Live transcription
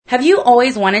Have you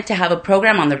always wanted to have a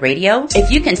program on the radio? If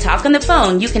you can talk on the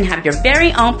phone, you can have your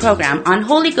very own program on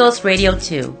Holy Ghost Radio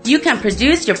too. You can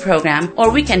produce your program,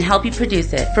 or we can help you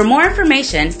produce it. For more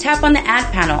information, tap on the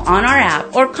ad panel on our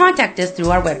app or contact us through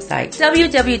our website,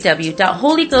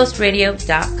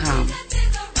 www.holyghostradio.com.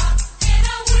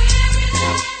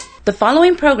 The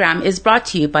following program is brought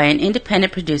to you by an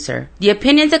independent producer. The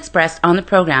opinions expressed on the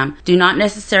program do not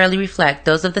necessarily reflect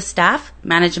those of the staff,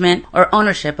 management, or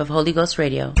ownership of Holy Ghost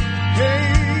Radio. The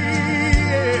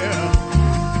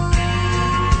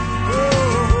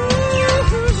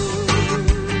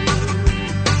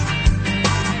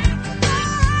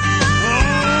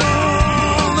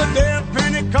day of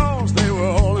Pentecost, they were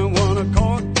all in one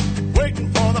accord,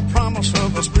 waiting for the promise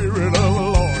of the Spirit of the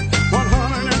Lord.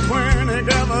 120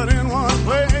 gathered in one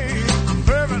place,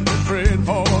 fervently prayed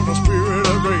for the Spirit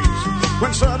of grace.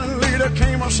 When suddenly there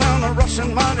came a sound of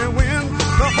rushing mighty wind,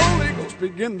 the Holy Ghost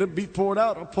began to be poured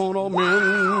out upon all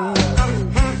men.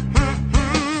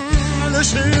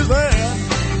 This is that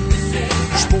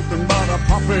spoken by the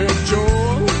prophet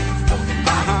Joel.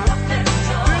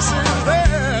 This is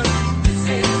that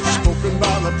spoken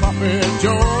by the prophet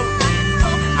Joel.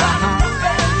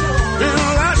 In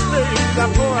the last days I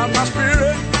pour out my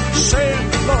Spirit,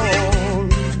 saith the Lord.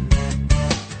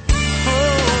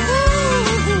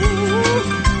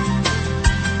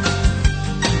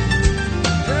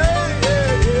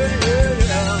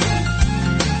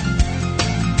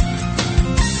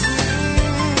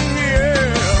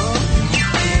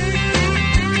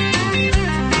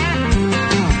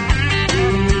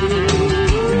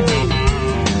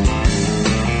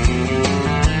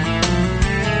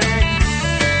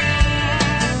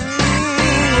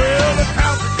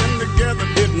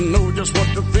 Just what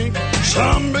to think.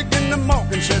 Some begin to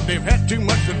mock and said they've had too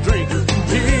much to drink.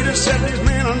 Peter said these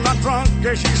men are not drunk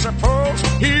as you suppose.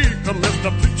 He commenced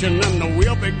the preaching and the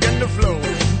wheel began to flow.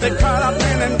 They cried out,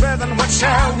 men and brethren, what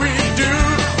shall we do?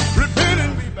 Repent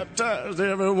and be baptized,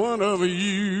 every one of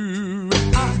you. This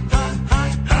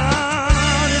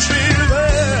is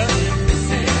that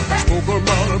spoke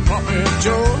about the prophet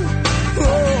Joel.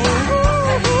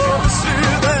 This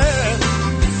is that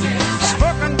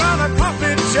spoken by the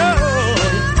prophet Joel.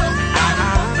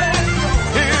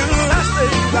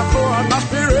 I pour out my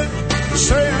Spirit,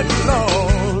 saith the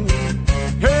Lord.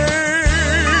 Hey,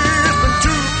 it's been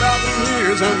 2,000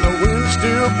 years and the wind's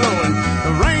still blowing,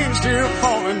 the rain's still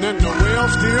falling and the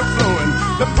well's still flowing.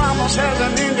 The promise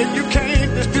hasn't ended, you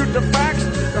can't dispute the facts.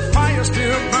 The fire's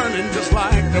still burning just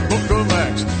like the book of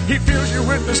Acts. He fills you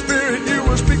with the Spirit, you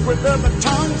will speak with other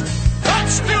tongues.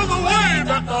 That's still the way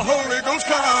that the Holy Ghost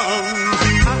comes.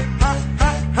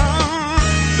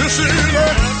 This is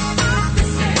it.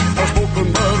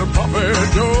 Spoken by the prophet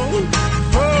Joel.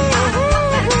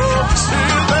 See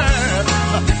that?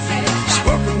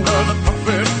 Spoken by the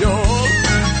prophet Joel.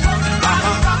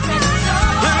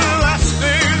 In the last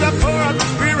days I pour out the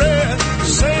Spirit,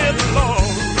 saith the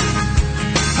Lord.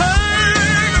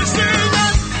 Hey, see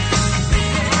that?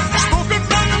 Spoken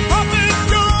by the prophet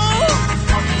Joel.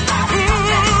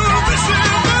 This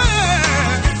is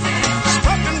that?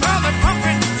 Spoken by the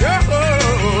prophet Joel.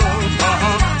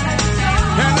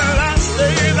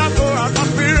 I pour out my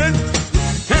Spirit. In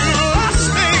the last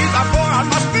days I pour out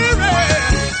my Spirit.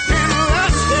 In the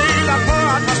last days I pour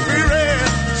out my Spirit,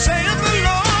 saith the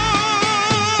Lord.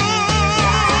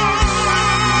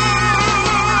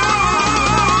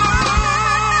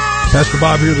 Pastor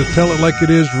Bob here, the Tell It Like It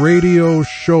Is radio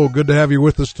show. Good to have you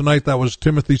with us tonight. That was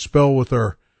Timothy Spell with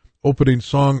our opening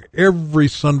song every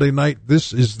Sunday night.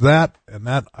 This is that, and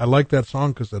that I like that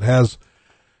song because it has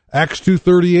Acts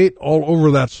 2:38 all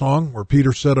over that song, where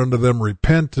Peter said unto them,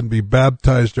 repent and be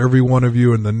baptized every one of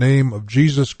you in the name of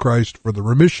Jesus Christ for the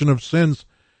remission of sins,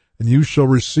 and you shall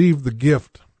receive the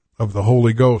gift of the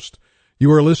Holy Ghost.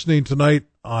 You are listening tonight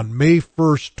on May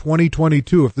 1st,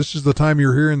 2022. If this is the time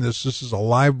you're hearing this, this is a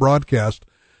live broadcast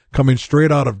coming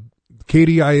straight out of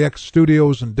KDIX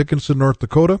studios in Dickinson, North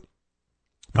Dakota.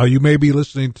 Now, you may be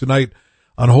listening tonight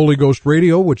on Holy Ghost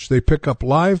Radio, which they pick up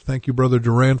live. Thank you, Brother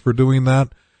Duran, for doing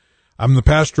that. I'm the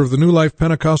pastor of the New Life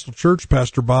Pentecostal Church,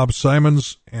 Pastor Bob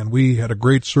Simons, and we had a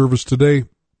great service today.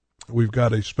 We've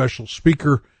got a special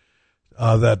speaker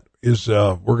that is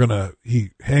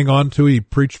hang on to. He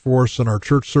preached for us in our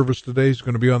church service today. He's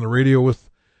going to be on the radio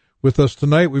with us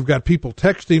tonight. We've got people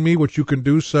texting me, which you can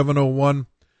do,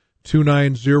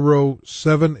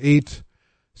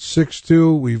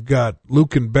 701-290-7862. We've got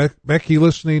Luke and Becky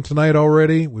listening tonight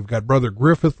already. We've got Brother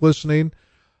Griffith listening.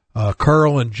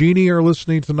 Carl and Jeannie are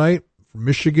listening tonight from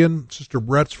Michigan. Sister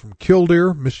Brett's from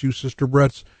Killdeer. Miss you, Sister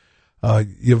Brett's.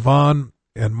 Yvonne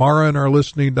and Mara are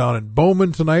listening down in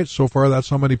Bowman tonight. So far, that's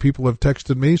how many people have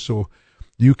texted me. So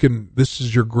you can, this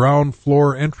is your ground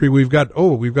floor entry. We've got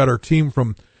our team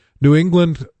from New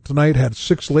England tonight, had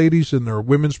 6 ladies in their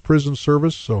women's prison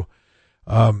service. So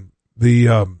text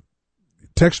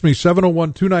me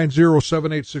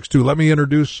 701-290-7862. Let me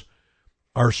introduce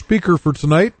our speaker for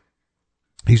tonight.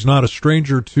 He's not a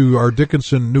stranger to our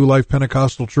Dickinson New Life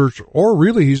Pentecostal Church, or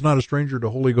really he's not a stranger to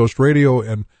Holy Ghost Radio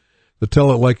and the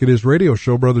Tell It Like It Is radio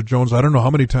show. Brother Jones, I don't know how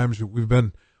many times we've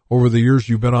been over the years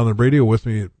you've been on the radio with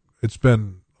me. It's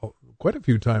been quite a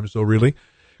few times, though, really.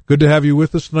 Good to have you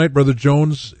with us tonight. Brother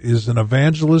Jones is an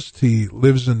evangelist. He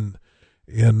lives in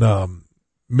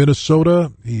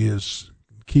Minnesota. He is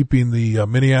keeping the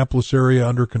Minneapolis area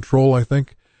under control, I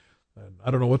think. I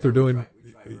don't know what they're doing.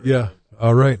 Yeah.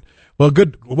 All right. Well,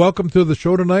 good. Welcome to the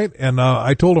show tonight. And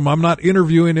I told him I'm not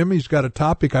interviewing him. He's got a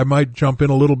topic. I might jump in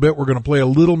a little bit. We're going to play a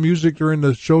little music during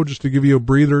the show just to give you a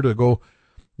breather to go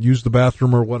use the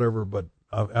bathroom or whatever. But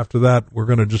after that, we're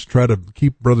going to just try to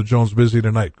keep Brother Jones busy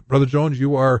tonight. Brother Jones,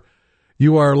 you are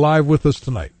live with us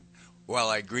tonight. Well,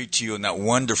 I greet you in that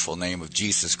wonderful name of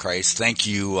Jesus Christ. Thank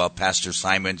you, Pastor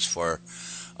Simons, for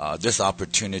this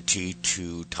opportunity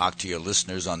to talk to your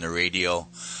listeners on the radio.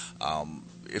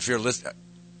 If you're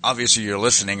obviously you're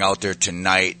listening out there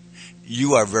tonight,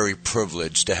 you are very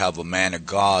privileged to have a man of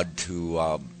God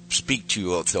to speak to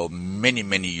you for many,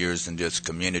 many years in this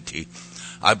community.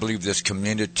 I believe this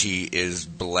community is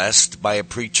blessed by a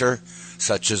preacher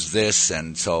such as this,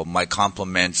 and so my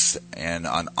compliments and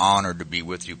an honor to be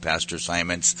with you, Pastor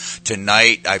Simons.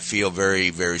 Tonight, I feel very,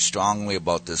 very strongly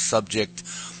about this subject.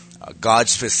 God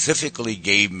specifically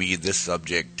gave me this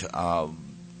subject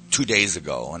 2 days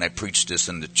ago, and I preached this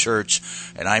in the church,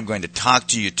 and I'm going to talk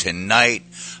to you tonight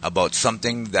about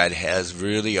something that has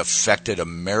really affected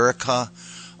America,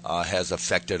 has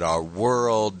affected our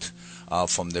world,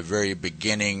 from the very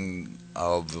beginning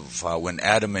of when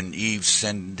Adam and Eve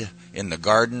sinned in the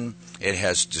garden. It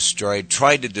has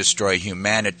tried to destroy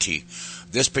humanity.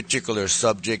 This particular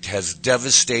subject has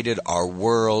devastated our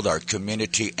world, our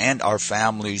community, and our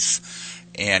families,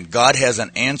 and God has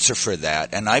an answer for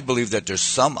that. And I believe that there's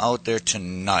some out there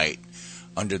tonight,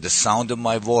 under the sound of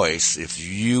my voice, if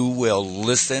you will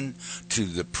listen to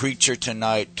the preacher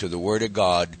tonight, to the Word of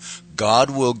God, God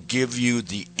will give you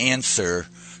the answer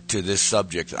to this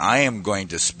subject. I am going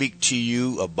to speak to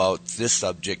you about this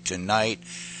subject tonight,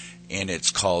 and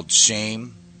it's called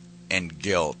shame and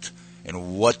guilt.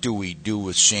 And what do we do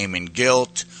with shame and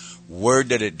guilt? Where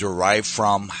did it derive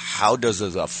from? How does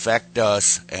it affect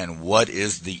us? And what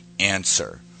is the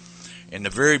answer? In the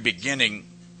very beginning,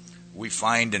 we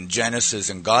find in Genesis,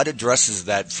 and God addresses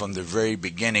that from the very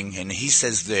beginning, and he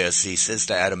says this, he says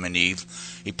to Adam and Eve,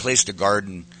 he placed a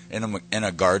garden in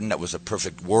a garden that was a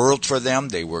perfect world for them.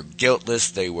 They were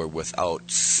guiltless, they were without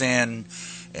sin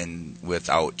and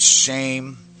without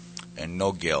shame and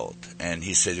no guilt. And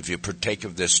he said, if you partake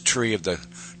of this tree of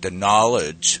the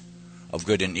knowledge of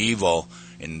good and evil,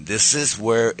 and this is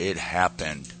where it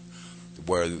happened,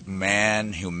 where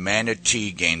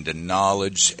humanity gained the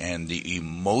knowledge and the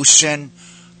emotion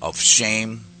of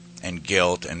shame and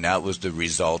guilt, and that was the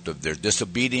result of their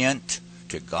disobedience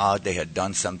to God. They had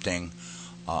done something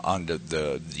under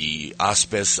the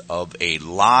auspice of a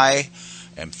lie,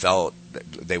 and felt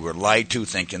they were lied to,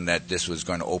 thinking that this was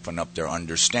going to open up their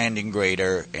understanding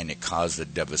greater, and it caused a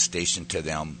devastation to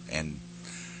them, and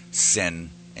sin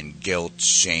and guilt,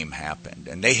 shame happened.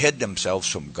 And they hid themselves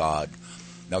from God.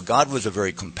 Now, God was a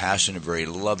very compassionate, very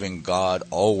loving God,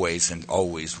 always and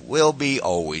always will be,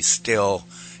 always still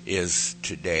is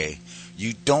today.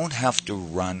 You don't have to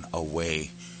run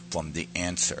away from the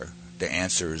answer. The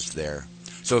answer is there.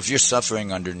 So if you're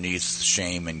suffering underneath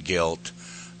shame and guilt,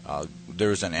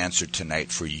 there's an answer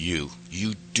tonight for you.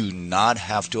 You do not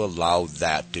have to allow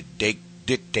that to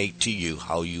dictate to you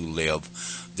how you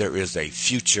live. There is a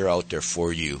future out there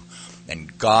for you,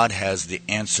 and God has the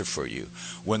answer for you.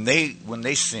 When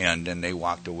they sinned and they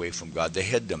walked away from God, they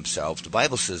hid themselves. The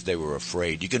Bible says they were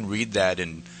afraid. You can read that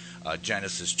in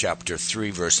Genesis chapter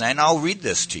 3, verse 9. I'll read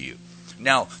this to you.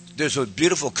 Now, there's a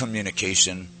beautiful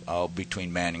communication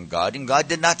between man and God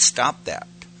did not stop that.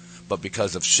 But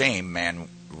because of shame, man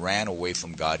ran away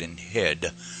from God and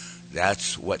hid.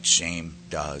 That's what shame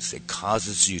does. It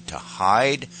causes you to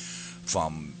hide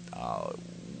from,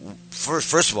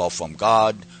 first of all, from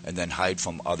God, and then hide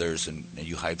from others, and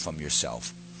you hide from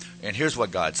yourself. And here's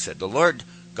what God said. The Lord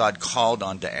God called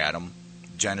unto Adam,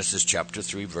 Genesis chapter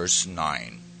 3, verse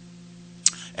 9,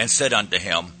 and said unto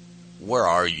him, where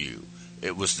are you?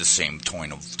 it was the same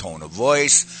tone of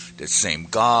voice, the same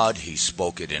God. He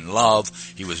spoke it in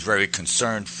love. He was very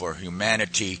concerned for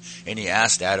humanity. And he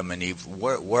asked Adam and Eve,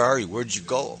 where are you? Where'd you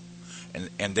go?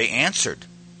 And they answered.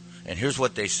 And here's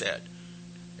what they said.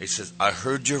 They says, I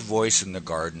heard your voice in the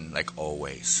garden like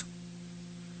always.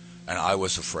 And I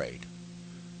was afraid.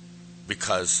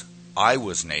 Because I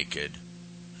was naked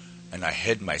and I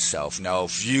hid myself. Now,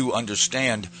 if you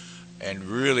understand and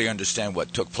really understand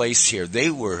what took place here, they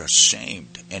were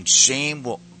ashamed. And shame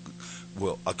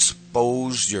will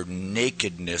expose your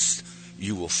nakedness.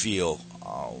 You will feel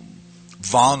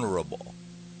vulnerable.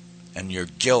 And your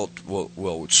guilt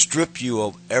will strip you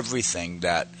of everything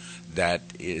that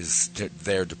is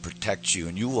there to protect you.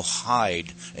 And you will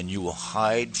hide,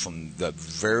 from the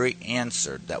very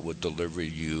answer that would deliver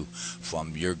you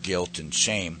from your guilt and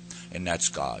shame, and that's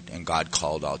God. And God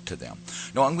called out to them.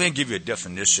 Now, I'm going to give you a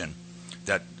definition,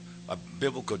 a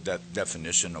biblical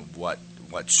definition of what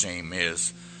shame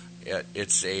is.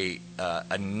 It's a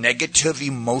negative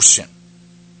emotion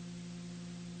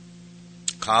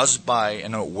caused by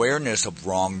an awareness of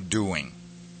wrongdoing,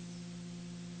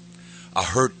 a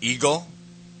hurt ego,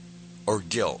 or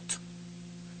guilt.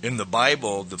 In the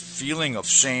Bible, the feeling of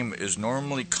shame is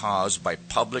normally caused by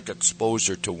public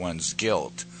exposure to one's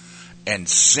guilt, and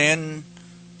sin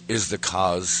is the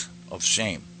cause of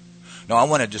shame. Now, I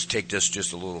want to just take this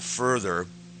just a little further.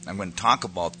 I'm going to talk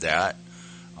about that.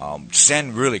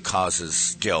 Sin really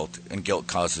causes guilt, and guilt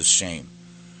causes shame.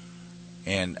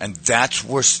 And that's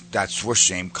where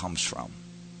shame comes from.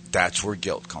 That's where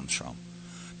guilt comes from.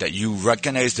 That you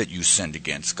recognize that you sinned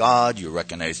against God, you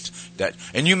recognize that,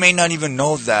 and you may not even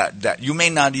know that you may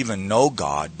not even know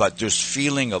God, but there's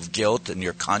feeling of guilt in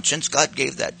your conscience. God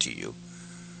gave that to you.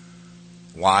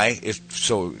 Why?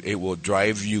 So it will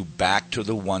drive you back to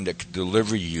the one that could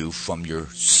deliver you from your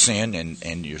sin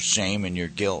and your shame and your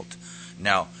guilt.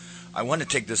 Now, I want to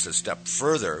take this a step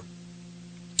further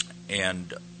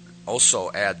and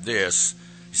also add this.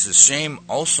 He says shame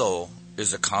also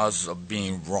is a cause of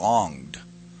being wronged.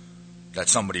 That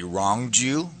somebody wronged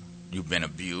you, you've been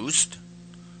abused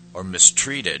or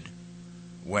mistreated,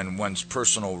 when one's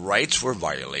personal rights were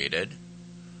violated.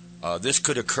 This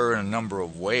could occur in a number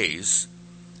of ways.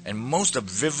 And most a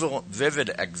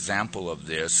vivid example of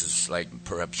this is like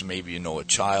perhaps maybe you know a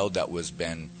child that was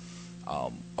been,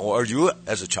 or you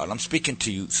as a child. I'm speaking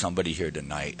to you, somebody here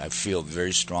tonight. I feel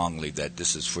very strongly that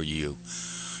this is for you.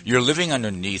 You're living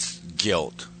underneath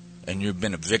guilt, and you've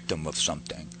been a victim of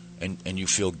something, and you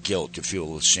feel guilt. You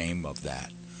feel ashamed of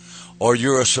that. Or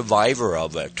you're a survivor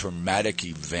of a traumatic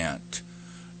event,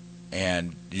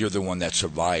 and you're the one that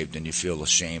survived, and you feel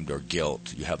ashamed or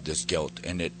guilt. You have this guilt,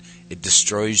 and it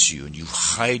destroys you, and you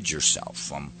hide yourself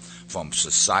from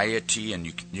society, and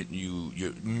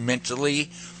you mentally,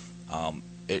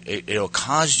 it'll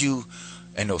cause you,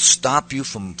 and it'll stop you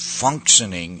from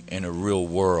functioning in a real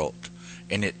world,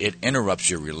 and it interrupts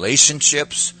your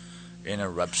relationships,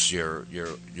 interrupts your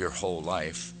whole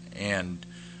life. And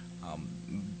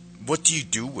what do you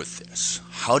do with this?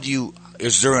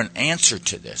 Is there an answer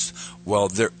to this? Well,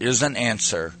 there is an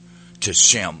answer to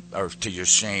shame, or to your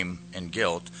shame and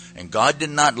guilt. And God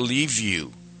did not leave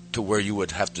you to where you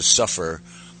would have to suffer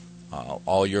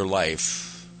all your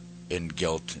life in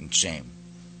guilt and shame.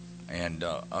 And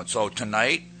so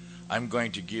tonight, I'm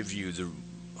going to give you the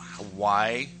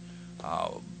why,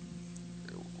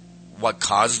 what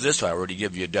caused this. I already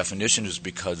gave you a definition. Is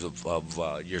because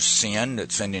of your sin,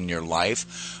 that's sin in your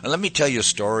life. And let me tell you a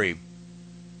story.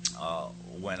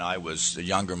 When I was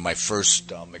younger, my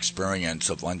first experience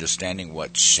of understanding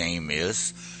what shame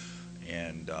is,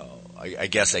 and I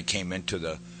guess I came into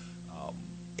the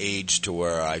age to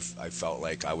where I felt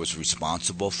like I was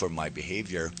responsible for my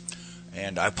behavior,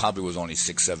 and I probably was only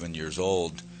 6, 7 years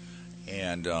old,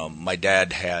 and my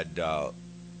dad had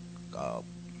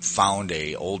found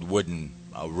a old wooden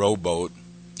rowboat.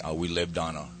 We lived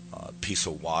on a piece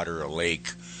of water, a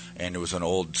lake, and it was an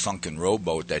old sunken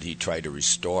rowboat that he tried to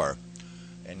restore.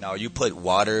 And now you put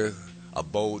water, a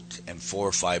boat, and 4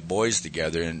 or 5 boys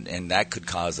together, and that could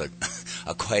cause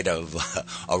quite a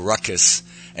ruckus.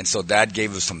 And so Dad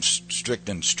gave us some strict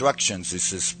instructions. He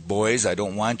says, boys, I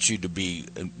don't want you to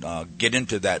get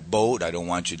into that boat. I don't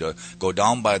want you to go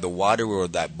down by the water where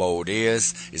that boat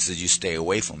is. He says, you stay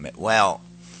away from it. Well,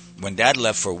 when Dad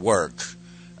left for work,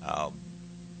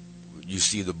 you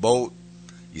see the boat,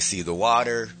 you see the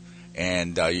water,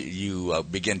 and you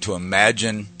begin to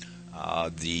imagine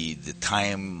the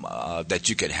time that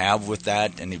you could have with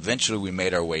that. And eventually we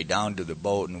made our way down to the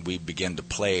boat, and we began to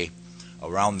play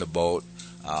around the boat,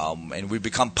 and we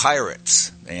become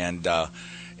pirates. And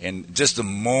just the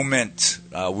moment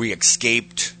we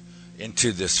escaped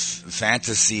into this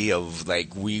fantasy of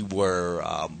like we were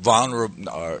vulnerable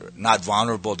or not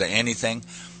vulnerable to anything,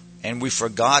 and we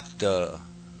forgot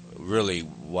really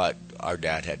what our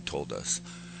dad had told us.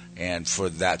 And for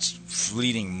that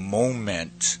fleeting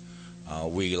moment,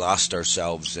 we lost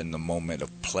ourselves in the moment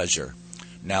of pleasure.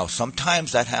 Now,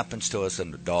 sometimes that happens to us as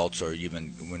adults or even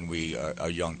when we are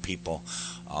young people.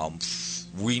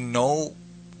 We know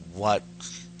what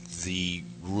the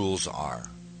rules are.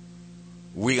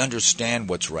 We understand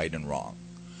what's right and wrong.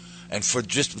 And for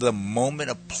just the moment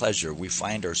of pleasure, we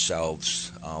find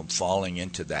ourselves falling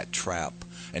into that trap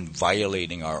and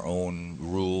violating our own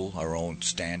rule, our own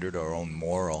standard, our own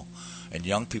moral. And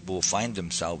young people will find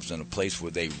themselves in a place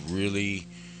where they really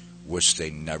wish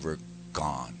they'd never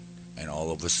gone. And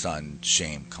all of a sudden,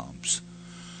 shame comes.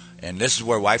 And this is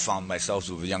where I found myself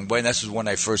as a young boy. And this is when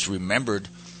I first remembered.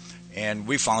 And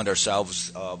we found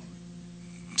ourselves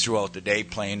throughout the day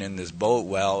playing in this boat.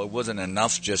 Well, it wasn't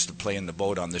enough just to play in the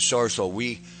boat on the shore. So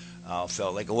we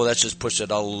felt like, well, let's just push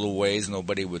it out a little ways.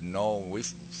 Nobody would know. We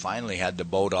finally had the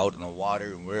boat out in the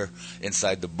water. And we're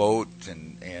inside the boat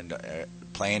and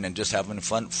playing and just having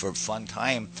fun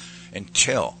time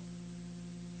until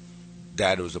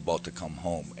Dad was about to come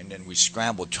home. And then we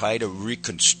scrambled, try to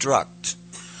reconstruct,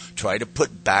 try to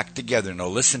put back together. Now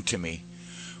listen to me.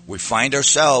 We find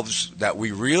ourselves that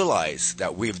we realize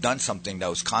that we've done something that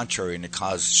was contrary and it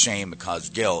caused shame, it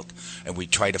caused guilt, and we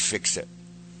try to fix it.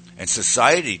 And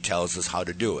society tells us how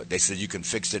to do it. They said you can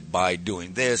fix it by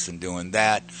doing this and doing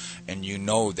that, and you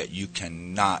know that you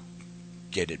cannot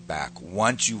get it back.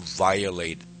 Once you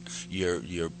violate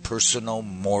your personal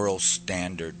moral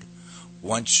standard,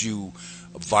 once you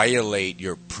violate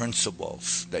your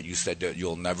principles that you said that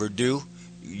you'll never do,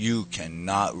 you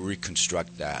cannot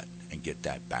reconstruct that and get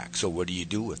that back. So what do you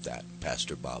do with that,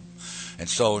 Pastor Bob? And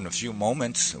so in a few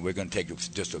moments, we're going to take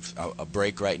just a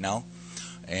break right now,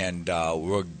 and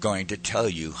we're going to tell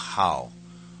you how,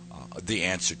 the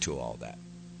answer to all that.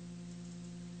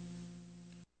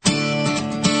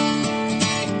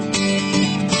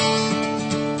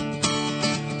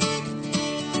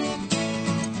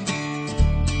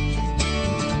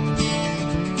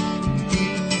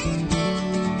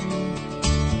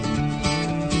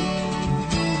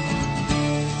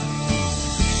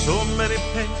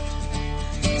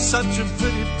 Such a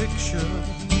pretty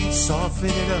picture, soften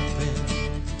it up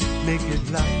and make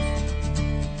it light.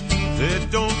 They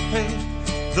don't paint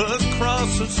the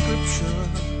cross of Scripture,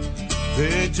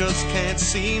 they just can't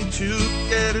seem to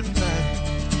get it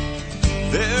right.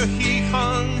 There he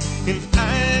hung in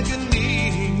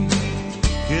agony,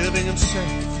 giving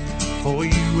himself for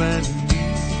you and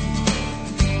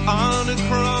me. On a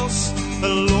cross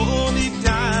alone he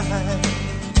died,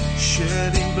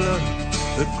 shedding blood,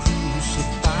 the crucified.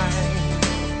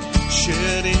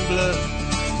 Shedding blood,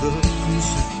 the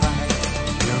crucified.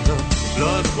 And the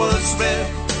blood was red,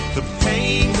 the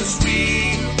pain was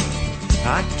real.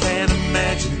 I can't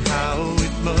imagine how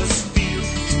it must feel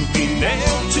to be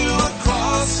nailed to a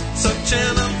cross, such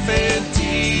an unfair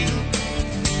deal.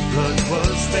 Blood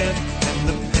was red and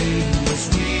the pain was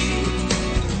real.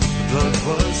 Blood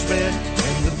was red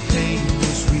and the pain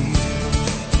was real.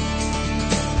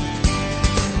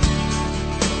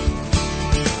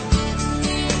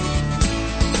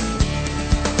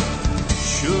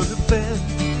 Should have been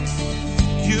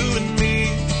you and me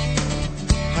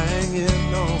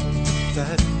hanging on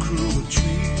that cruel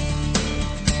tree.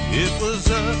 It was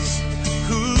us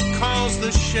who caused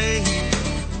the shame.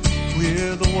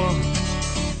 We're the ones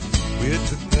we're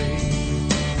to blame.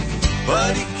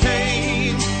 But he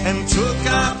came and took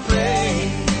our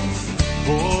place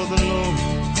for the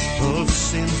load of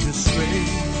sin's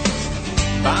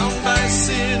disgrace. Bound by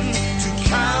sin to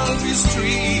Calvary's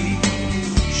tree,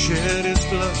 shed his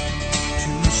blood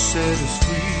to set us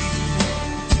free.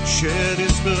 Shed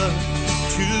his blood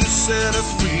to set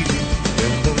us free.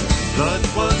 And the blood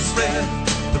was red,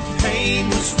 the pain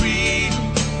was real.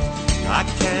 I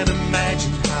can't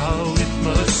imagine how it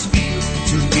must feel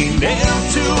to be nailed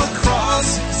to a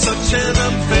cross, such an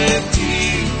unfair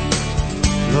deal.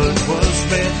 Blood was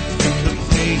red and the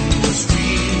pain was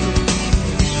real.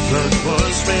 Blood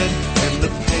was red and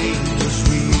the pain was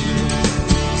real.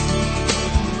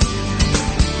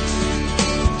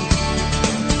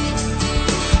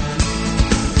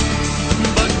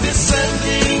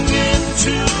 Descending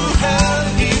into hell,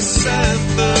 he set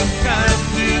the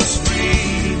captives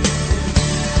free.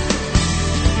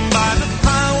 By the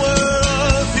power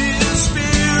of his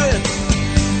Spirit,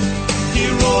 he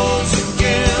rose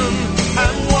again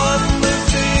and won the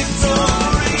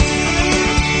victory.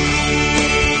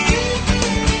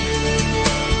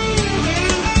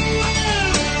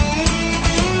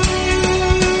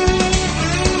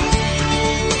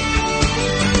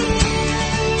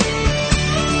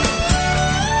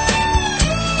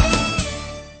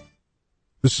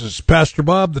 This is Pastor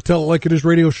Bob, the Tell It Like It Is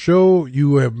radio show.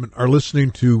 You are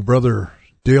listening to Brother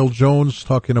Dale Jones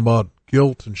talking about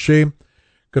guilt and shame.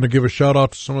 Going to give a shout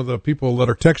out to some of the people that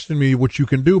are texting me, which you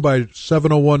can do by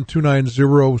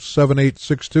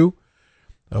 701-290-7862.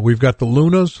 We've got the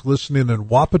Lunas listening in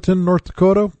Wahpeton, North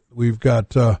Dakota. We've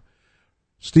got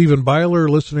Stephen Byler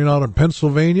listening out in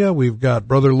Pennsylvania. We've got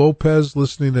Brother Lopez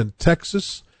listening in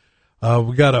Texas.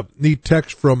 We got a neat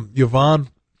text from Yvonne,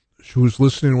 who's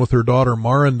listening with her daughter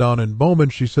Marin down in Bowman.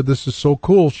 She said, this is so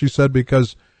cool. She said,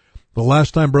 because the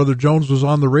last time Brother Jones was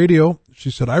on the radio,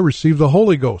 she said, I received the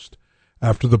Holy Ghost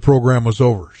after the program was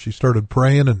over. She started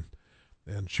praying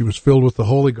and she was filled with the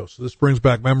Holy Ghost. So this brings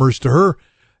back memories to her.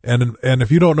 And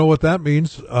if you don't know what that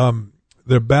means,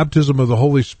 the baptism of the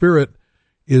Holy Spirit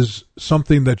is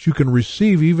something that you can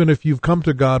receive even if you've come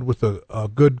to God with a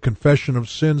good confession of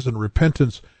sins and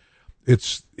repentance.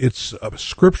 It's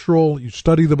scriptural. You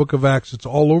study the book of Acts. It's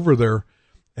all over there.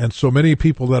 And so many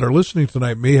people that are listening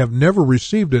tonight may have never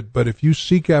received it, but if you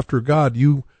seek after God,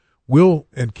 you will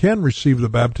and can receive the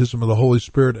baptism of the Holy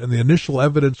Spirit. And the initial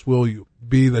evidence will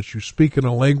be that you speak in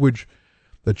a language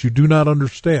that you do not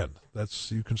understand.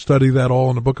 You can study that all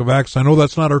in the book of Acts. I know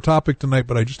that's not our topic tonight,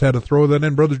 but I just had to throw that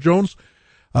in. Brother Jones,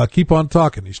 keep on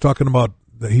talking. He's talking about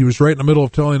that he was right in the middle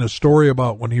of telling a story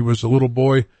about when he was a little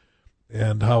boy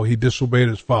and how he disobeyed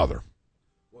his father.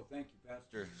 Well, thank you,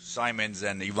 Pastor Simons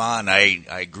and Yvonne.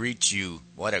 I greet you.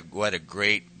 What a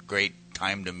great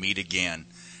time to meet again.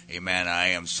 Amen.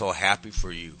 I am so happy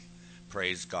for you.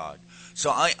 Praise God.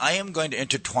 So I am going to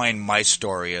intertwine my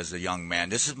story as a young man.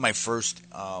 This is my first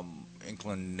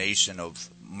inclination of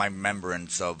my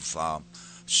remembrance of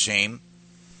shame.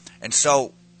 And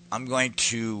so I'm going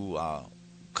to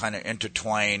kind of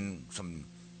intertwine some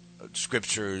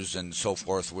scriptures and so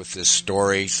forth with this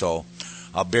story, so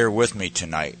bear with me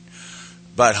tonight.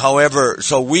 But however,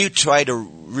 so we try to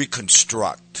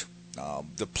reconstruct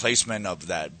the placement of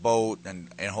that boat, and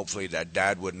hopefully that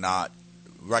Dad would not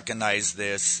recognize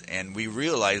this, and we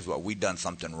realized we'd done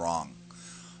something wrong.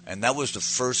 And that was the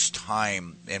first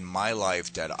time in my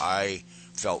life that I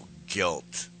felt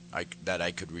guilt that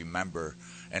I could remember.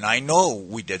 And I know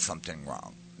we did something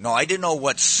wrong. No, I didn't know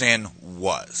what sin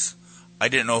was. I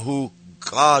didn't know who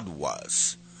God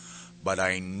was. But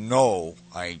I know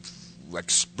I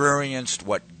experienced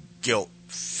what guilt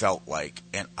felt like,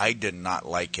 and I did not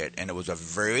like it. And it was a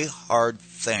very hard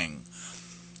thing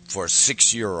for a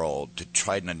 6-year-old to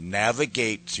try to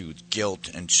navigate through guilt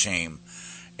and shame.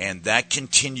 And that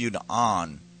continued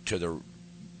on to the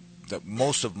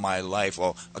most of my life,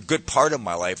 well, a good part of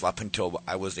my life up until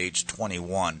I was age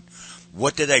 21.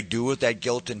 What did I do with that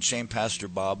guilt and shame, Pastor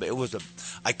Bob?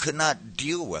 I could not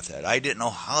deal with it. I didn't know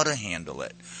how to handle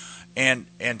it. And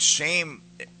shame,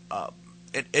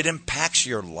 it impacts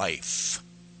your life.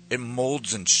 It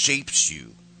molds and shapes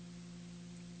you.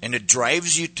 And it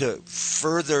drives you to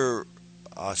further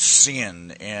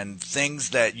sin and things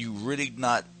that you really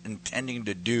not intending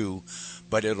to do,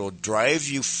 but it'll drive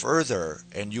you further,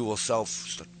 and you will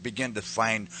begin to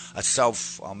find a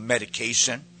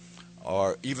self-medication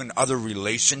or even other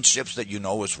relationships that you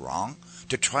know is wrong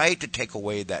to try to take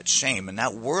away that shame. And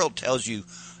that world tells you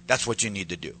that's what you need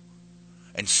to do.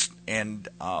 And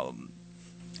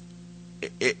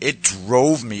it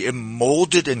drove me. It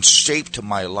molded and shaped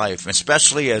my life,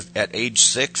 especially at age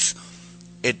 6.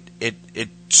 It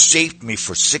shaped me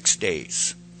for 6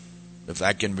 days, if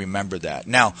I can remember that.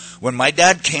 Now, when my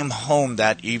dad came home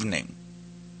that evening,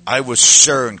 I was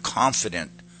sure and confident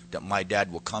that my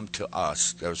dad will come to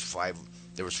us. There was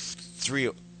three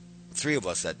of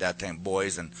us at that time,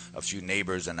 boys and a few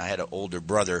neighbors, and I had an older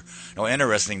brother. Now,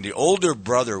 interesting, the older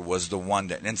brother was the one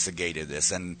that instigated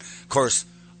this, and of course,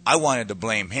 I wanted to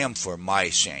blame him for my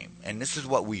shame. And this is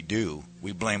what we do.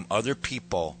 We blame other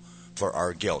people for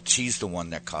our guilt. She's the one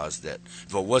that caused it.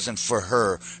 If it wasn't for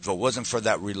her, if it wasn't for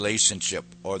that relationship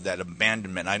or that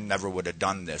abandonment, I never would have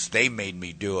done this. They made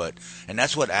me do it. And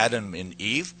that's what Adam and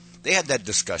Eve, they had that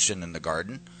discussion in the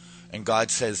garden. And God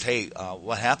says, hey,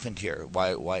 what happened here?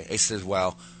 Why? He says,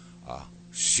 well,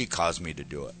 she caused me to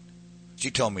do it. She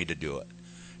told me to do it.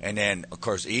 And then, of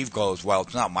course, Eve goes, well,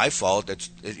 it's not my fault.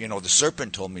 The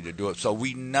serpent told me to do it. So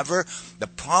the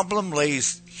problem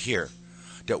lays here,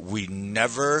 that we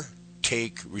never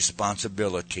take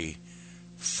responsibility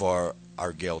for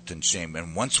our guilt and shame.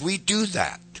 And once we do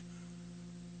that,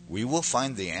 we will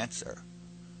find the answer.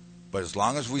 But as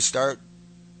long as we start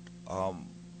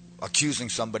accusing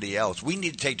somebody else, we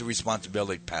need to take the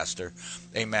responsibility, Pastor,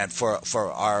 amen,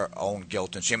 for our own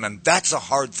guilt and shame. And that's a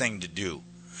hard thing to do.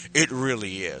 It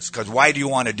really is. Because why do you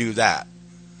want to do that?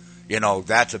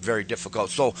 That's a very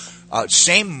difficult. So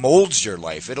Shame molds your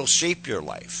life. It'll shape your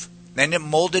life. And it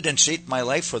molded and shaped my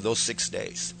life for those 6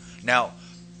 days. Now,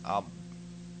 you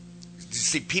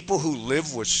see, people who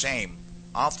live with shame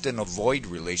often avoid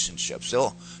relationships.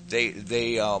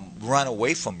 They run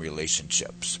away from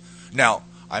relationships. Now,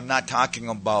 I'm not talking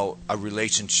about a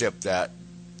relationship that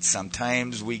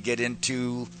sometimes we get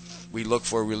into. We look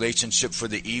for a relationship for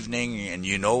the evening, and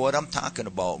you know what I'm talking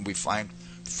about. We find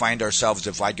ourselves,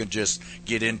 if I could just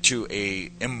get into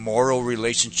a immoral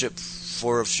relationship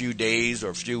for a few days or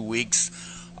a few weeks,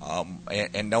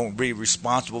 and don't be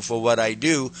responsible for what I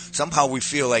do, somehow we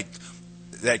feel like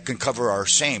that can cover our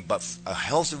shame. But a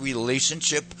healthy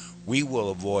relationship we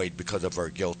will avoid because of our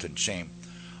guilt and shame.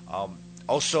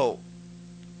 Also,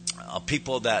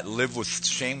 people that live with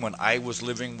shame, when I was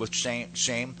living with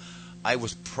shame, I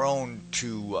was prone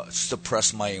to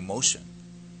suppress my emotion.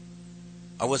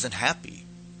 I wasn't happy,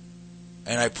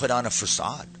 and I put on a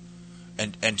facade.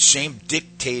 And shame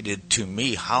dictated to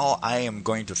me how I am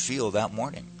going to feel that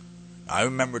morning. I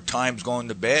remember times going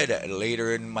to bed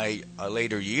later in my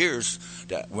later years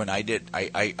that when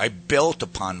I built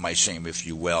upon my shame, if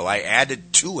you will. I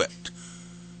added to it.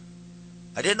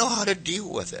 I didn't know how to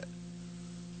deal with it,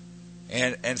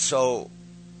 and so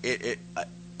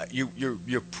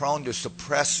you're prone to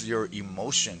suppress your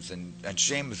emotions, and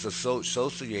shame is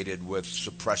associated with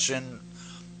suppression.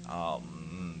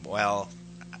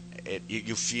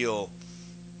 You feel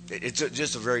it's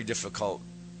just a very difficult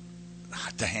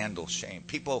to handle shame.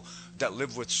 People that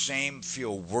live with shame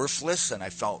feel worthless, and I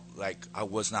felt like I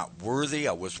was not worthy.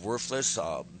 I was worthless.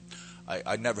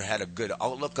 I never had a good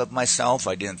outlook of myself.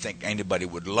 I didn't think anybody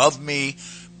would love me.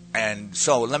 And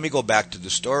so let me go back to the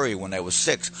story. When I was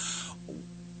 6,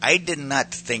 I did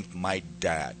not think my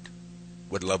dad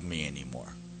would love me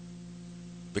anymore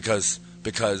because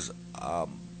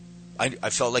I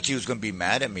felt like he was going to be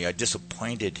mad at me. I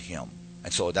disappointed him.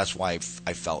 And so that's why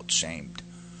I felt shamed.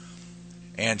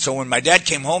 And so when my dad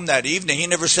came home that evening, he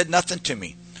never said nothing to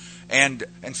me. And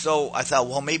so I thought,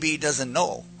 well, maybe he doesn't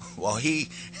know.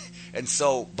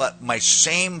 But my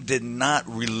shame did not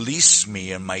release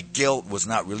me, and my guilt was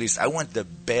not released. I went to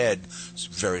bed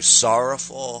very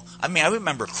sorrowful. I mean, I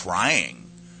remember crying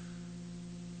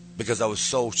because I was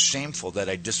so shameful that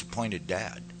I disappointed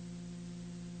Dad.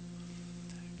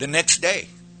 The next day,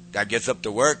 Dad gets up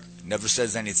to work, never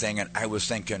says anything, and I was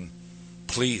thinking,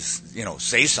 please,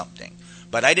 say something.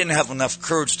 But I didn't have enough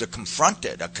courage to confront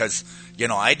it because,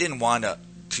 I didn't want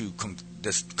to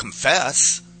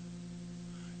confess.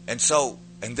 And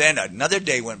then another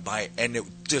day went by, and it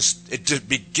just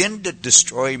began to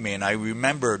destroy me. And I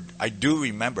do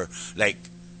remember, like,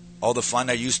 all the fun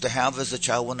I used to have as a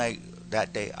child it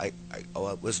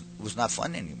was not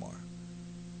fun anymore.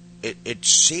 It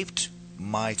shaped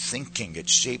my thinking. It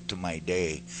shaped my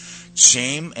day.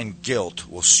 Shame and guilt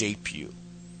will shape you,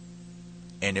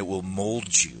 and it will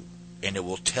mold you, and it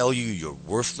will tell you you're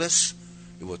worthless.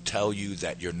 It will tell you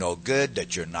that you're no good,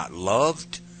 that you're not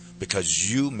loved,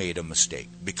 because you made a mistake,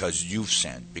 because you've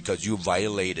sinned, because you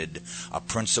violated a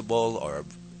principle or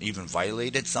even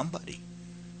violated somebody.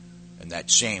 And that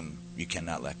shame you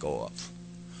cannot let go of.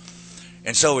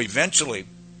 And so eventually,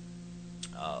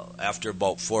 after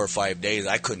about 4 or 5 days,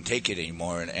 I couldn't take it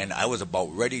anymore, and I was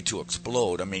about ready to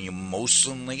explode. I mean,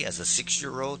 emotionally, as a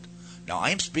 6-year-old. Now,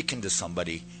 I'm speaking to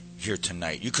somebody here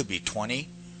tonight. You could be 20,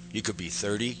 you could be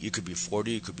 30, you could be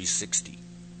 40, you could be 60.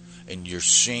 And your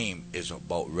shame is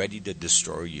about ready to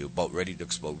destroy you, about ready to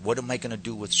explode. What am I going to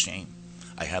do with shame?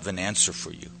 I have an answer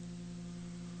for you.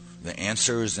 The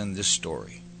answer is in this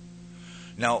story.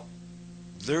 Now,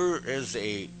 there is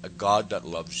a God that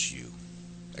loves you,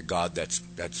 a God that's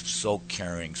so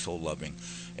caring, so loving,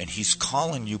 and He's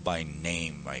calling you by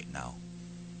name right now.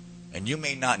 And you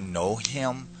may not know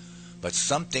Him, but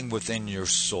something within your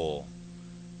soul,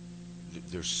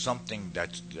 there's something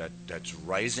that's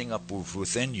rising up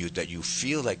within you that you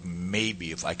feel like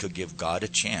maybe if I could give God a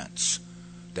chance,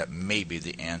 that maybe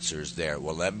the answer is there.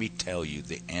 Well, let me tell you,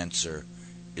 the answer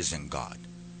is in God.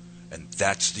 And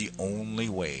that's the only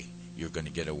way you're going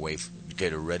to get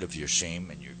rid of your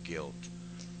shame and your guilt.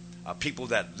 People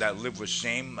that live with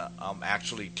shame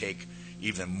actually take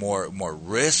even more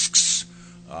risks.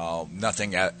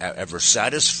 Nothing ever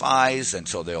satisfies, and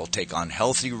so they'll take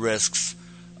unhealthy risks.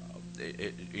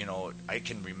 I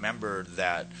can remember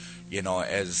that,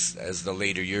 as the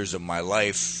later years of my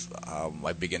life,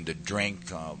 I began to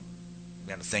drink,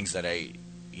 things that I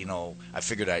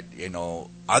figured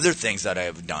other things that I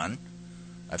have done.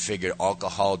 I figured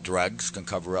alcohol, drugs can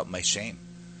cover up my shame.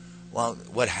 Well,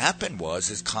 what happened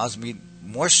was it caused me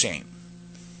more shame,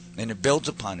 and it builds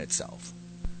upon itself,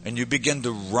 and you begin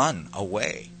to run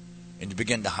away. and you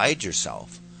begin to hide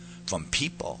yourself from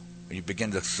people, and you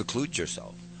begin to seclude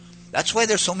yourself. That's why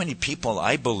there's so many people,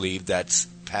 I believe, that's,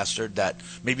 Pastor, that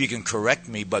maybe you can correct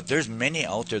me, but there's many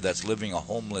out there that's living a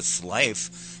homeless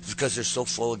life because they're so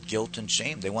full of guilt and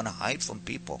shame. They want to hide from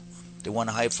people. They want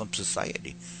to hide from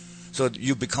society. So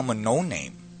you become a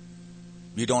no-name.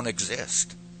 You don't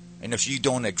exist. And if you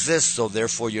don't exist, so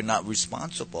therefore you're not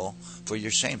responsible for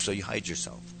your shame, so you hide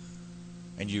yourself.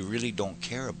 And you really don't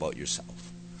care about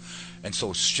yourself. And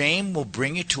so shame will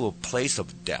bring you to a place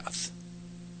of death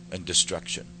and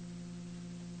destruction.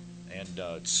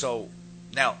 And so,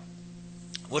 now,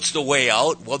 what's the way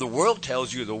out? Well, the world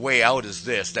tells you the way out is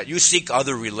this, that you seek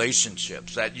other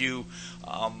relationships, that you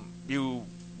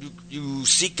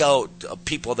seek out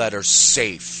people that are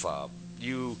safe.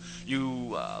 You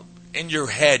in your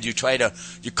head, you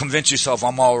convince yourself,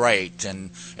 I'm all right,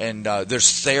 and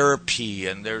there's therapy,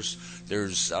 and there's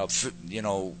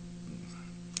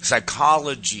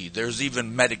psychology, there's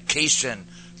even medication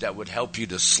that would help you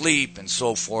to sleep and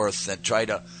so forth, and try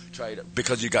to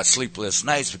because you got sleepless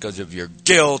nights because of your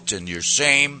guilt and your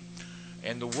shame.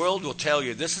 And the world will tell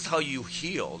you this is how you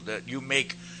heal, that you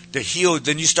make the heal,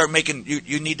 then you start making,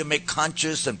 you need to make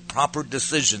conscious and proper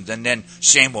decisions, and then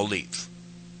shame will leave.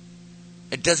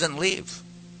 It doesn't leave.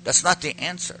 That's not the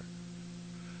answer.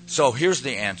 So here's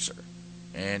the answer.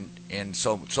 And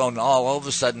so all of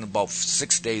a sudden, about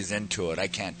 6 days into it, I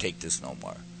can't take this no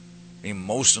more.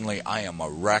 Emotionally, I am a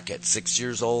wreck at 6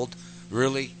 years old.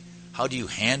 Really? How do you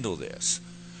handle this?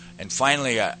 And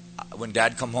finally, when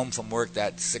Dad come home from work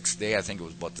that 6th day, I think it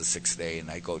was about the 6th day,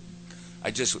 and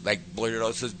I just blurted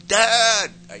out, says,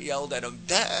 Dad! I yelled at him,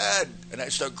 Dad! And I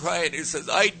start crying. He says,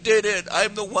 I did it.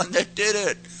 I'm the one that did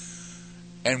it.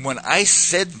 And when I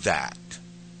said that,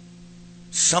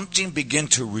 something began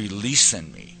to release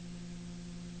in me.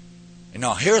 And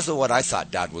now here's what I thought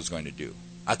Dad was going to do.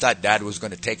 I thought Dad was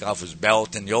going to take off his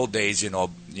belt. In the old days,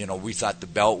 we thought the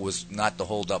belt was not to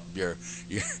hold up your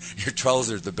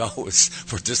trousers. The belt was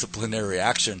for disciplinary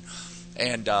action.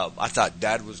 And I thought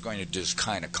Dad was going to just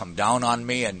kind of come down on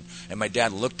me. And my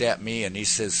dad looked at me and he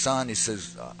says, son,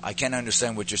 I can't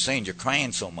understand what you're saying. You're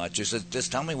crying so much. He says,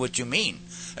 just tell me what you mean.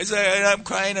 I said, I'm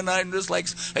crying and I'm just like,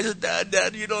 I said,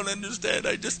 Dad, you don't understand.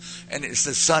 And he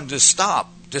says, son, just stop.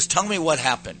 Just tell me what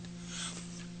happened.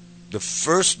 The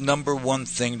first number one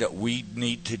thing that we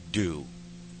need to do,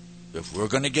 if we're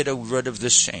going to get rid of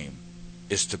this shame,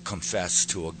 is to confess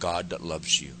to a God that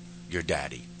loves you, your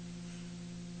daddy.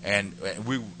 And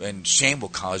shame will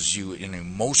cause you an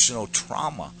emotional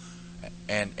trauma.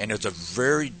 And it's a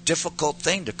very difficult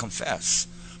thing to confess.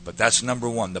 But that's number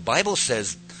one. The Bible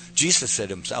says, Jesus said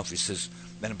himself, he says,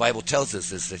 and the Bible tells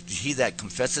us is that he that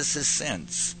confesses his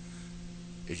sins,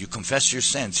 if you confess your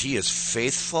sins, he is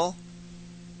faithful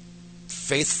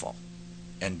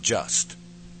and just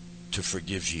to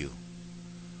forgive you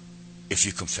if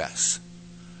you confess.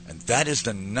 And that is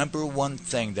the number one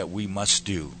thing that we must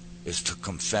do, is to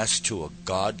confess to a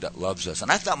God that loves us.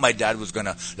 And I thought my dad was going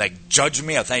to judge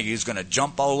me. I thought he was going to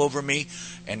jump all over me.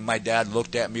 And my dad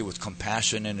looked at me with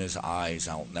compassion in his eyes.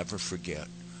 I'll never forget.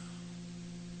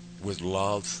 With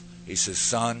love, he says,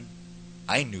 son,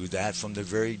 I knew that from the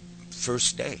very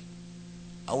first day.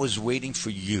 I was waiting for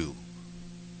you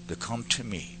to come to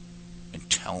me and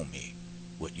tell me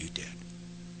what you did.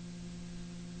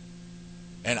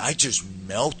 And I just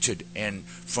melted, and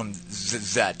from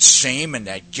that shame and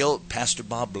that guilt, Pastor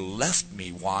Bob left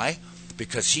me. Why?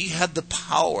 Because he had the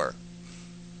power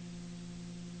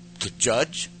to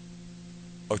judge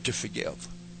or to forgive.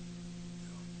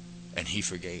 And he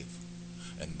forgave.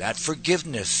 And that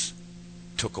forgiveness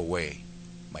took away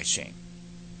my shame.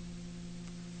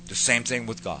 The same thing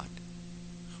with God.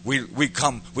 We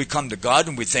come to God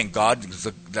and we think God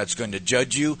that's going to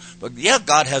judge you. But yeah,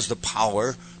 God has the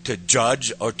power to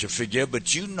judge or to forgive.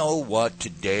 But you know what?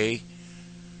 Today,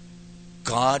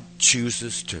 God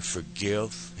chooses to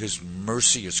forgive. His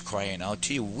mercy is crying out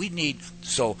to you.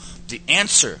 So the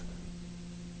answer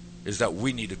is that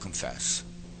we need to confess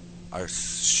our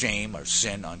shame, our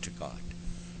sin unto God.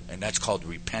 And that's called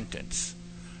repentance.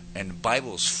 And the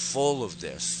Bible is full of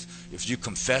this. If you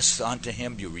confess unto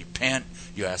him, you repent,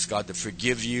 you ask God to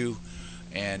forgive you,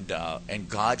 and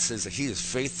God says that he is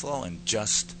faithful and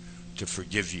just to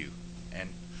forgive you. And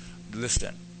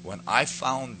listen, when I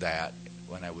found that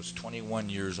when I was 21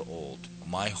 years old,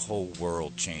 my whole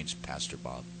world changed, Pastor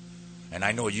Bob. And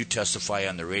I know you testify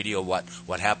on the radio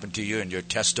what happened to you and your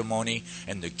testimony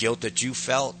and the guilt that you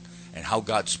felt and how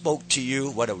God spoke to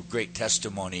you. What a great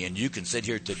testimony. And you can sit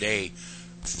here today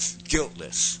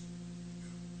guiltless.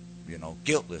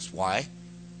 Guiltless. Why?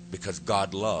 Because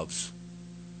God loves.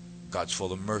 God's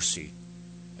full of mercy.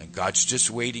 And God's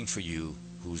just waiting for you.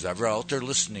 Who's ever out there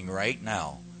listening right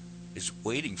now is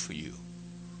waiting for you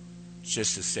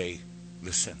just to say,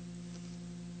 listen,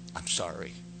 I'm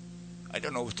sorry. I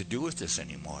don't know what to do with this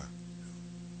anymore.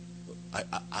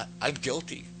 I'm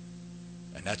guilty.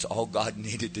 And that's all God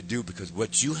needed to do, because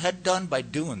what you had done by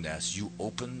doing this, you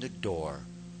opened the door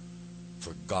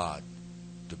for God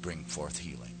to bring forth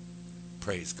healing.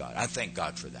 Praise God. I thank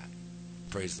God for that.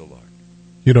 Praise the Lord.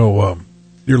 You know,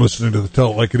 you're listening to the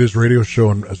Tell It Like It Is radio show,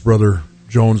 and as Brother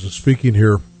Jones is speaking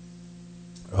here,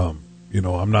 you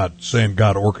know, I'm not saying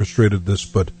God orchestrated this,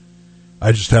 but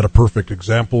I just had a perfect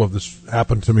example of this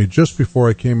happen to me just before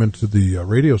I came into the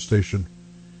radio station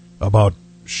about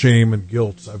shame and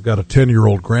guilt. I've got a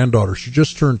 10-year-old granddaughter. She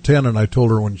just turned 10, and I told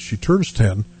her when she turns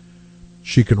 10,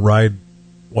 she can ride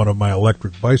one of my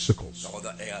electric bicycles. Oh,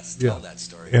 yes, tell that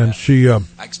story. And she, I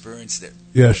experienced it.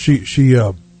 Yeah,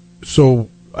 so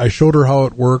I showed her how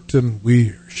it worked, and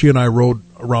she and I rode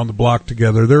around the block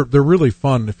together. They're really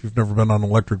fun if you've never been on an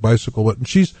electric bicycle. But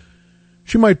she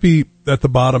might be at the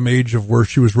bottom age of where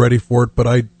she was ready for it, but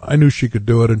I knew she could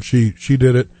do it, and she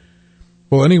did it.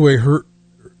 Well, anyway, her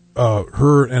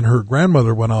and her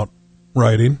grandmother went out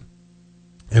riding,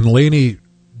 and Lainey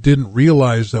didn't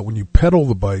realize that when you pedal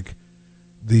the bike,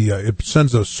 it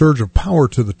sends a surge of power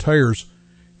to the tires,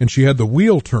 and she had the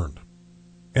wheel turned.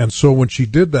 And so when she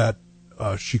did that,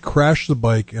 she crashed the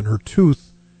bike, and her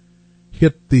teeth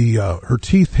hit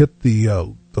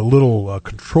the little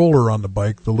controller on the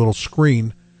bike, the little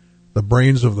screen, the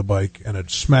brains of the bike, and it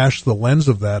smashed the lens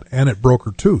of that, and it broke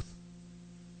her tooth.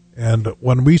 And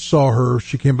when we saw her,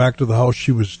 she came back to the house.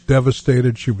 She was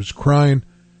devastated. She was crying.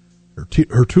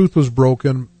 Her tooth was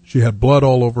broken. She had blood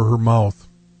all over her mouth.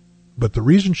 But the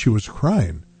reason she was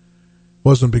crying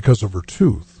wasn't because of her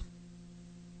tooth.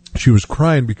 She was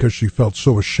crying because she felt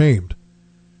so ashamed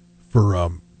for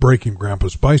breaking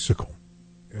Grandpa's bicycle.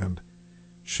 And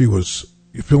she was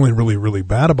feeling really, really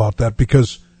bad about that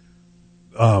because,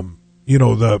 you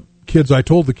know, the kids, I've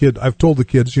told the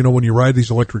kids, you know, when you ride these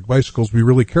electric bicycles, be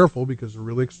really careful because they're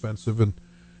really expensive and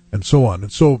so on.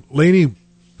 And so Lainey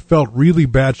felt really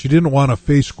bad. She didn't want to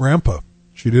face Grandpa.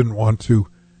 She didn't want to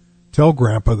tell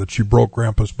Grandpa that she broke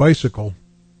Grandpa's bicycle.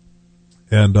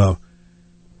 And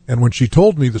when she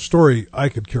told me the story, I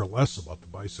could care less about the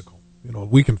bicycle. You know,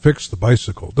 we can fix the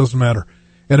bicycle. It doesn't matter.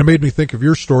 And it made me think of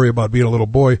your story about being a little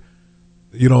boy.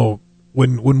 You know,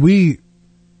 when we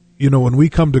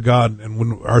come to God and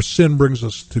when our sin brings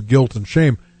us to guilt and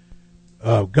shame,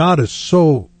 God is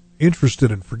so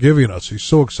interested in forgiving us. He's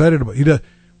so excited about it.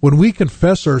 When we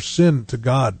confess our sin to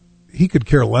God, he could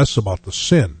care less about the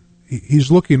sin.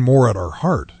 He's looking more at our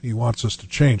heart. He wants us to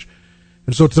change.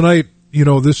 And so tonight, you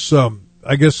know, this,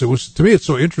 I guess it was, to me, it's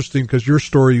so interesting because your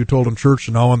story you told in church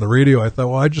and now on the radio, I thought,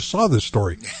 well, I just saw this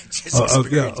story.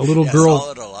 A little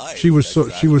girl. She was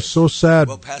so sad.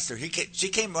 Well, Pastor, she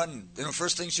came running. You know,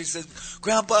 first thing she said,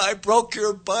 Grandpa, I broke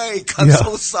your bike. I'm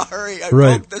so sorry. I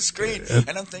broke the screen.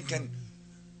 And I'm thinking,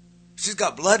 she's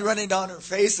got blood running down her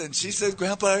face, and she says,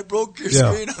 Grandpa, I broke your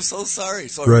screen. I'm so sorry.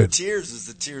 So her tears is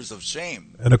the tears of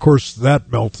shame. And, of course,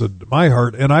 that melted my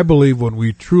heart. And I believe when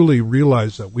we truly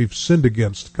realize that we've sinned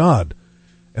against God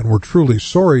and we're truly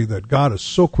sorry, that God is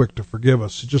so quick to forgive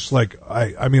us. Just like,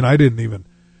 I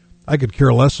could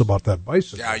care less about that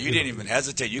bicycle. Yeah, you didn't even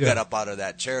hesitate. You got up out of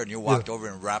that chair and you walked over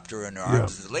and wrapped her in her arms and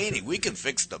said, Lady, we can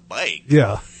fix the bike.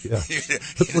 Yeah.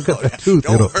 Let's look at that tooth.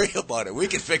 Don't worry about it. We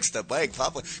can fix the bike.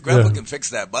 Grandpa can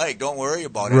fix that bike. Don't worry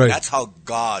about it. Right. That's how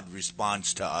God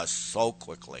responds to us so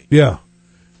quickly. Yeah.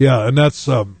 And that's,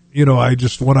 you know, I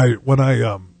just, when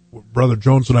I Brother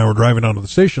Jones and I were driving down to the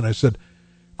station, I said,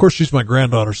 of course, she's my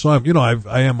granddaughter, so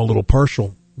I am a little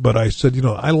partial, but I said, you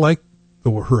know, I like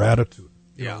her attitude.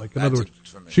 Yeah, like in other words,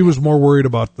 she was more worried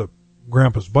about the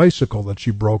Grandpa's bicycle that she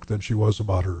broke than she was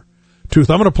about her tooth.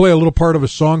 I'm going to play a little part of a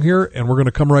song here, and we're going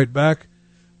to come right back.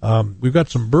 We've got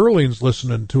some Burlings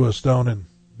listening to us down in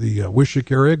the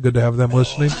Wishick area. Good to have them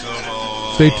listening.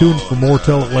 Stay tuned for more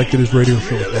Tell It Like It Is radio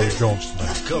show with Brother Jones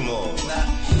tonight. Come on.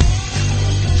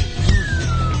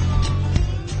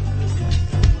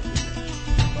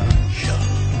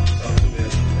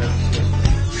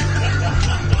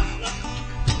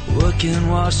 What can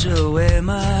wash away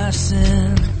my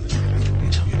sin?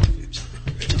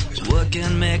 What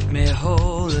can make me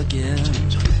whole again?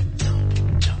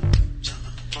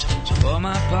 For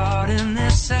my part in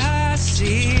this I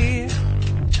see,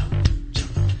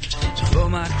 for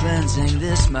my cleansing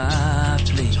this my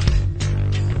plea.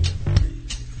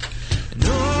 And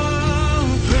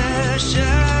oh,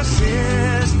 precious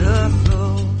is the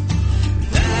flow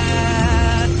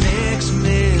that makes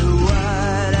me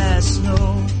white as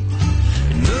snow.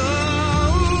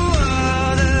 No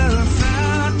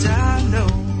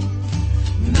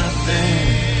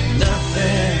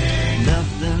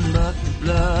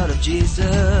of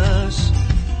Jesus. 1,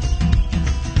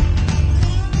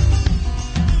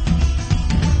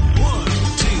 2.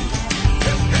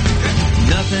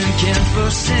 Nothing can for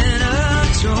sin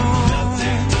atone.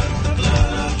 Nothing but the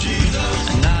blood of Jesus.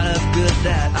 And not of good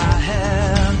that I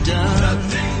have done.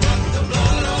 Nothing but the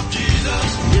blood of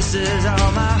Jesus. This is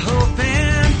all my hope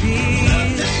and peace.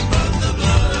 Nothing but the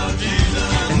blood of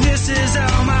Jesus. And this is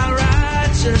all my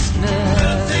righteousness.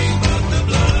 Nothing but the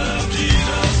blood of Jesus.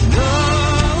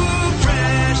 Oh,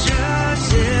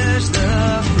 precious is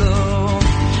the flow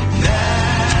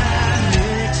that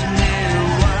makes me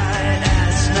white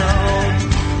as snow.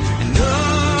 And no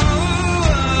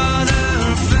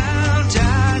other fount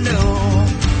I know.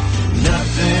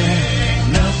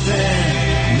 Nothing,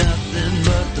 nothing, nothing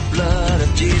but the blood of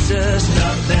Jesus.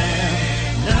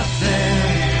 Nothing,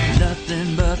 nothing,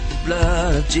 nothing but the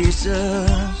blood of Jesus.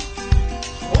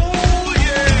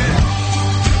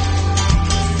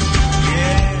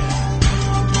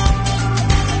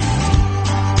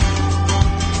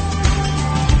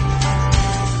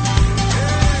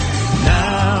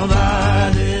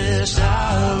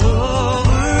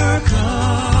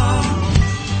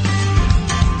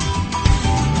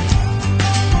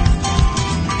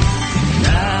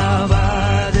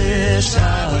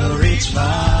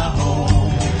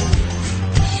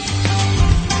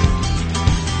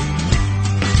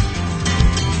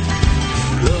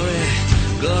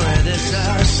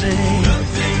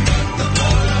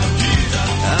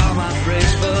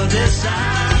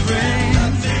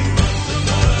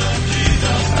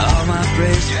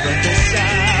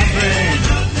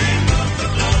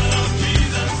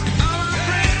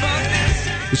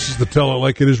 This is the Tell It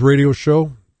Like It Is radio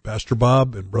show. Pastor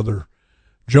Bob and Brother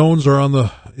Jones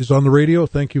is on the radio.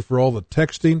 Thank you for all the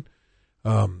texting.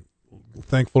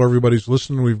 Thankful everybody's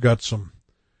listening. We've got some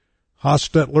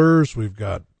Hostettlers. We've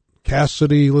got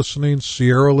Cassidy listening,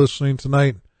 Sierra listening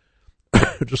tonight.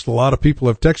 Just a lot of people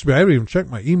have texted me. I haven't even checked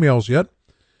my emails yet,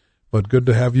 but good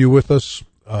to have you with us.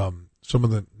 Some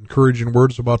of the encouraging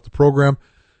words about the program.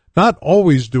 Not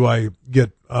always do I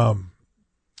get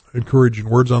encouraging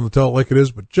words on the Tell It Like It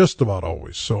Is, but just about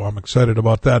always. So I'm excited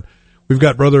about that. We've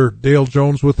got Brother Dale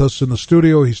Jones with us in the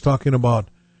studio. He's talking about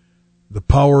the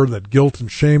power that guilt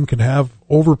and shame can have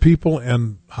over people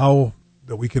and how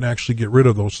that we can actually get rid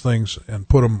of those things and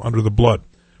put them under the blood.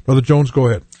 Brother Jones, go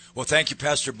ahead. Well, thank you,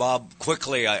 Pastor Bob.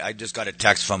 Quickly, I just got a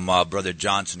text from Brother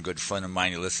Johnson, good friend of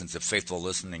mine. He listens, a faithful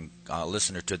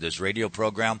listener to this radio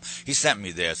program. He sent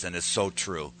me this, and it's so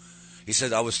true. He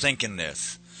said, I was thinking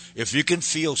this. If you can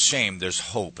feel shame, there's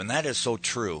hope, and that is so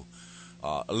true.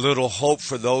 A little hope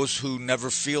for those who never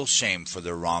feel shame for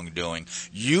their wrongdoing.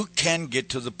 You can get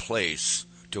to the place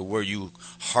to where you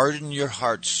harden your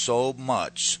heart so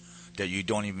much that you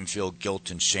don't even feel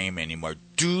guilt and shame anymore.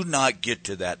 Do not get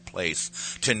to that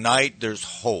place. Tonight, there's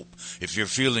hope. If you're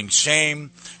feeling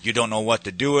shame, you don't know what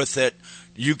to do with it,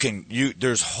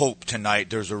 there's hope tonight.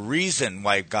 There's a reason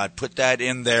why God put that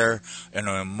in there, an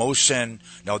emotion.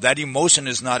 Now, that emotion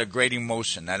is not a great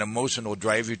emotion. That emotion will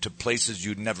drive you to places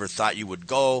you never thought you would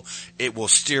go. It will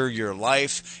steer your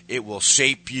life. It will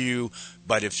shape you.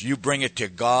 But if you bring it to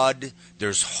God,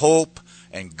 there's hope,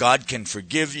 and God can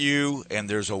forgive you, and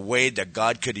there's a way that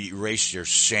God could erase your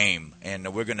shame.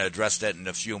 And we're going to address that in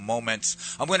a few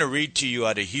moments. I'm going to read to you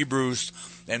out of Hebrews.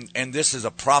 And this is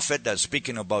a prophet that's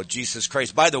speaking about Jesus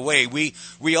Christ. By the way,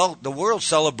 the world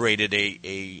celebrated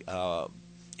a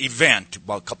event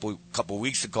about a couple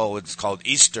weeks ago. It's called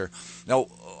Easter. Now,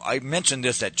 I mentioned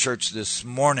this at church this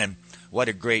morning. What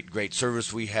a great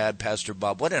service we had, Pastor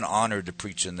Bob. What an honor to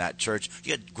preach in that church.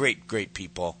 You had great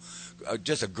people.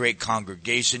 Just a great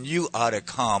congregation. You ought to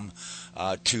come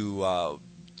to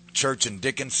church in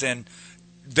Dickinson.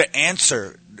 The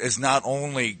answer is not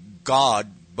only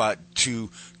God, but to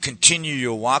continue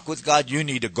your walk with God, you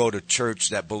need to go to church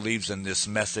that believes in this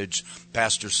message.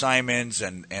 Pastor Simons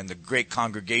and the great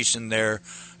congregation there,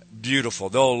 beautiful.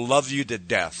 They'll love you to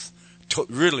death,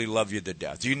 really love you to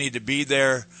death. You need to be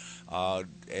there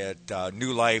at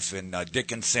New Life in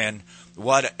Dickinson.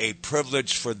 What a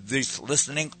privilege for this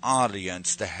listening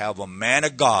audience to have a man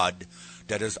of God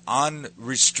that is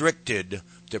unrestricted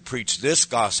to preach this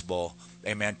gospel,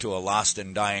 amen, to a lost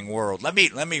and dying world. Let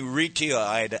me read to you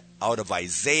out of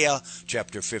Isaiah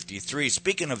chapter 53,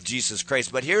 speaking of Jesus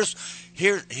Christ. But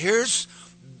here's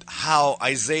how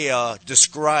Isaiah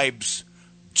describes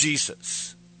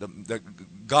Jesus, the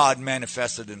God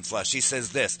manifested in flesh. He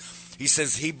says this. He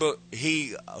says, who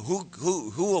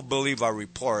will believe our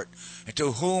report, and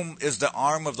to whom is the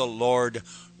arm of the Lord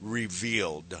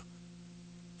revealed?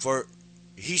 For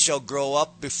he shall grow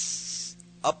up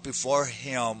before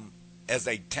him as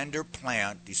a tender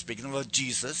plant, he's speaking of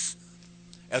Jesus,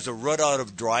 as a root out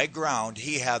of dry ground.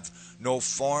 He hath no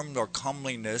form nor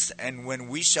comeliness, and when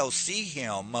we shall see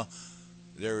him,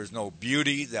 there is no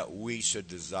beauty that we should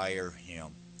desire him.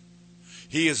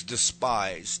 He is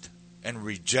despised and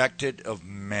rejected of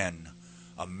men,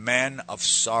 a man of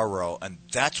sorrow, and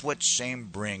that's what shame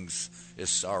brings, is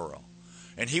sorrow.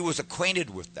 And he was acquainted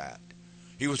with that.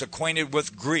 He was acquainted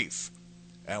with grief.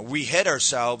 And we hid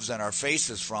ourselves and our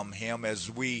faces from him as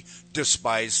we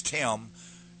despised him,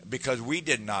 because we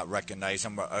did not recognize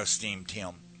him or esteemed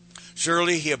him.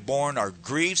 Surely he had borne our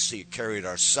griefs, he carried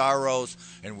our sorrows,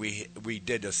 and we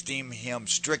did esteem him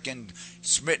stricken,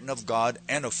 smitten of God,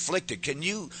 and afflicted.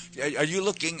 Are you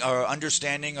looking or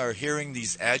understanding or hearing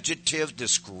these adjectives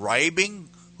describing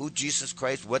who Jesus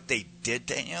Christ, what they did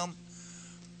to him?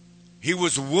 He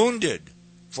was wounded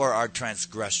for our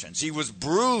transgressions. He was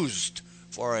bruised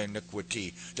for our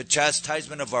iniquity. The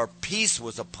chastisement of our peace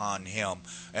was upon him,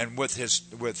 and with his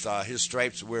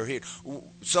stripes we're healed.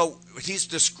 So he's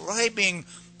describing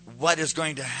what is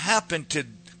going to happen to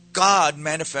God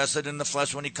manifested in the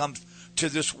flesh when he comes to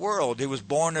this world. He was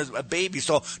born as a baby.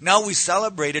 So now we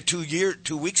celebrated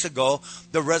 2 weeks ago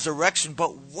the resurrection.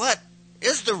 But what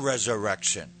is the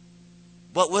resurrection?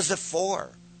 What was it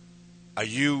for? Are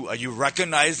you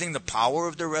recognizing the power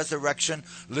of the resurrection?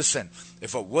 Listen,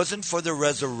 if it wasn't for the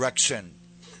resurrection,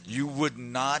 you would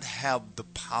not have the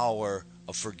power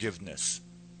of forgiveness.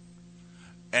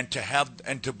 And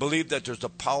to believe that there's a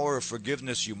power of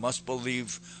forgiveness, you must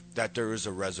believe that there is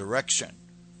a resurrection.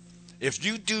 If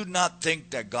you do not think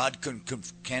that God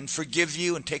can forgive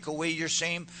you and take away your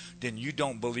shame, then you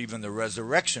don't believe in the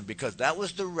resurrection, because that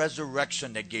was the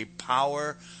resurrection that gave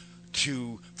power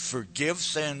to forgive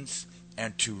sins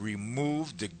and to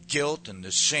remove the guilt and the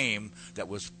shame that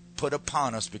was put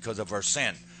upon us because of our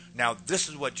sin. Now, this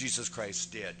is what Jesus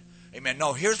Christ did. Amen.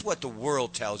 No, here's what the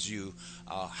world tells you,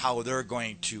 how they're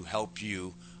going to help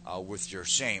you with your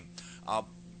shame.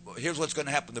 Here's what's going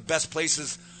to happen. The best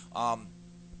places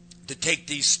to take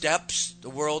these steps, the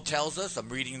world tells us. I'm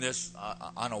reading this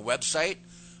on a website.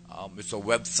 It's a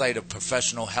website, a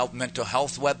professional mental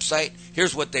health website.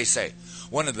 Here's what they say.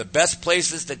 One of the best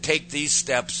places to take these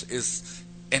steps is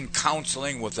in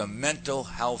counseling with a mental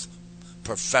health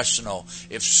professional.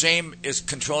 If shame is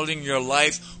controlling your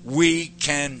life, we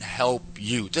can help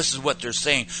you. This is what they're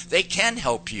saying. They can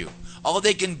help you. All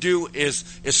they can do is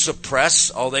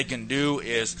suppress. All they can do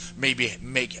is maybe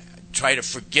try to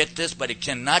forget this, but it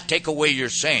cannot take away your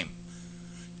shame.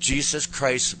 Jesus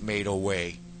Christ made a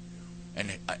way. And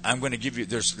I'm going to give you,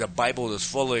 the Bible is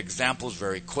full of examples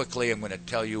very quickly. I'm going to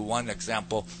tell you one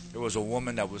example. There was a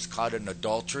woman that was caught in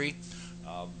adultery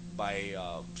by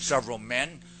several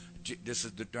men. This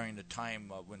is during the time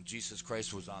when Jesus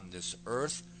Christ was on this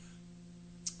earth.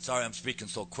 Sorry, I'm speaking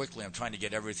so quickly. I'm trying to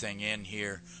get everything in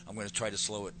here. I'm going to try to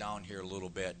slow it down here a little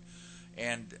bit.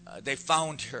 And they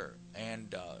found her,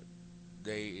 and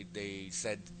they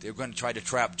said they're going to try to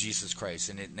trap Jesus Christ.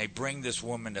 And they bring this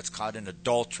woman that's caught in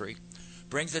adultery,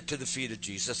 brings it to the feet of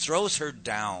Jesus, throws her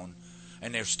down,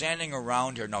 and they're standing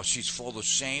around her. Now, she's full of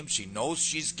shame. She knows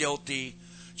she's guilty.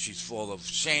 She's full of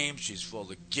shame. She's full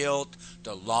of guilt.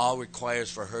 The law requires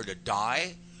for her to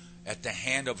die at the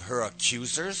hand of her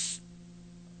accusers.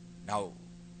 Now,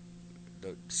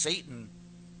 Satan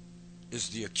is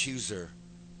the accuser,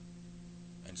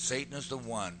 and Satan is the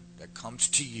one that comes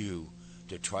to you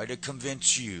to try to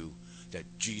convince you that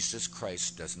Jesus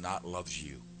Christ does not love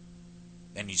you.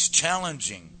 And he's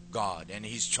challenging God, and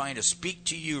he's trying to speak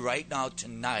to you right now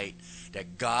tonight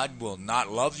that God will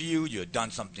not love you. You've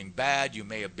done something bad. You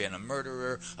may have been a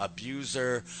murderer,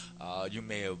 abuser. You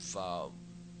may have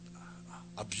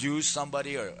abused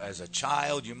somebody or as a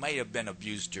child. You may have been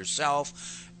abused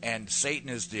yourself. And Satan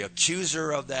is the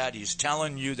accuser of that. He's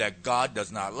telling you that God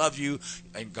does not love you,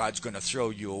 and God's going to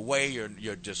throw you away.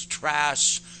 You're just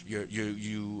trash.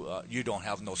 You don't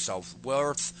have no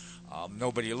self-worth.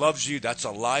 Nobody loves you. That's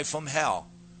a lie from hell.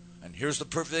 And here's the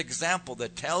perfect example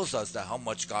that tells us that how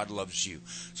much God loves you.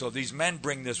 So these men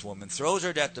bring this woman, throws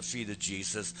her at the feet of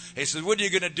Jesus. He says, what are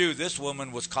you going to do? This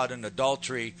woman was caught in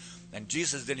adultery, and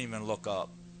Jesus didn't even look up.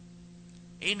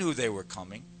 He knew they were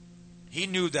coming. He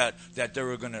knew that they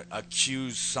were going to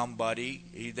accuse somebody.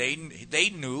 They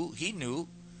knew. He knew.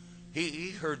 He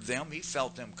heard them. He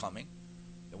felt them coming.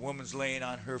 The woman's laying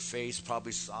on her face,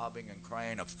 probably sobbing and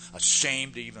crying,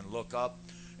 ashamed to even look up.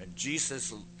 And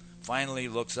Jesus finally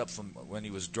looks up from when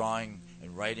he was drawing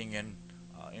and writing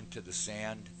into the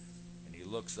sand. And he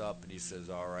looks up and he says,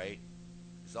 all right.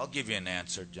 He says, I'll give you an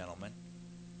answer, gentlemen.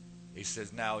 He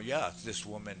says, now, yeah, this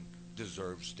woman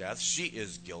deserves death. She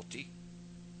is guilty.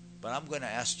 but I'm going to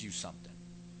ask you something.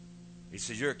 He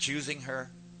says, you're accusing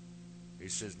her? He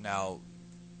says, now,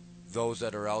 those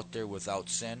that are out there without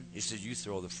sin, he says, you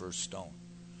throw the first stone.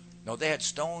 No, they had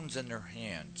stones in their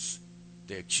hands.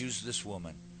 They accused this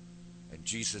woman. And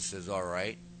Jesus says, all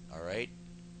right. He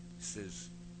says,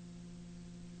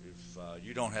 if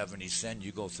you don't have any sin,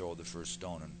 you go throw the first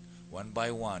stone. And one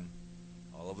by one,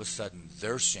 all of a sudden,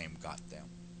 their shame got them.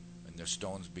 And their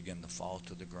stones began to fall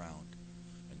to the ground.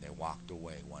 And they walked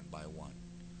away one by one.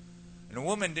 And the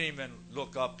woman didn't even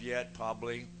look up yet,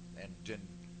 probably. And then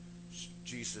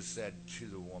Jesus said to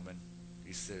the woman,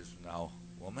 he says, now,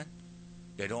 woman,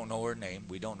 they don't know her name.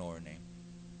 We don't know her name.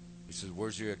 He says,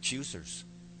 where's your accusers?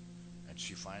 And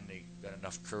she finally got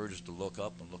enough courage to look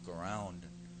up and look around.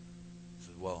 He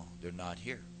says, well, they're not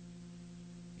here.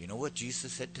 You know what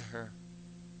Jesus said to her?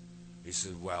 He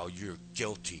says, well, you're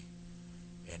guilty.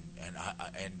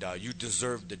 And you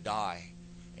deserve to die.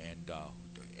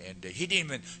 And he didn't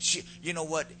even, you know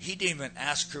what? He didn't even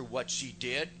ask her what she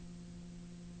did.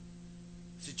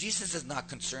 So Jesus is not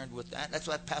concerned with that. That's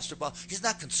why Pastor Bob, he's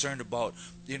not concerned about,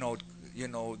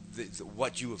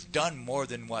 what you have done more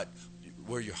than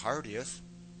where your heart is.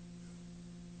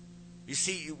 You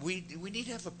see, we need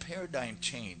to have a paradigm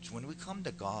change. When we come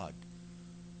to God,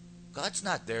 God's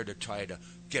not there to try to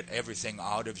get everything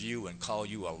out of you and call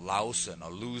you a louse and a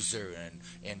loser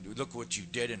and look what you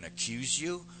did and accuse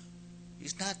you.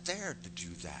 He's not there to do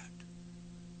that.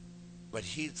 But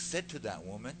he said to that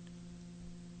woman,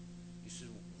 he said,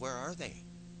 where are they?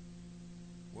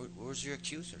 Where's your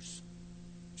accusers?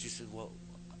 She said, well,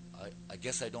 I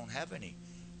guess I don't have any.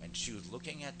 And she was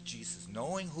looking at Jesus,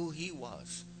 knowing who he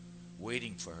was,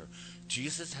 waiting for her.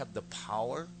 Jesus had the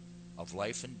power of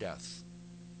life and death.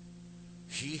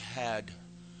 He had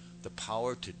the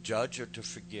power to judge or to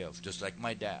forgive, just like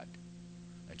my dad.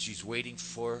 And she's waiting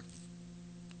for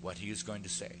what he is going to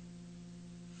say.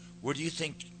 What do you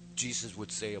think Jesus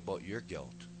would say about your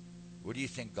guilt? What do you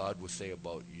think God would say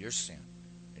about your sin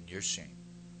and your shame?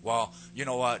 Well, you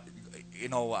know what?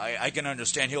 I can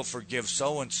understand he'll forgive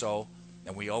so-and-so,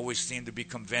 and we always seem to be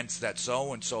convinced that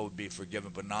so-and-so would be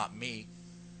forgiven, but not me.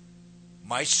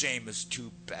 My shame is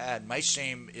too bad. My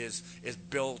shame is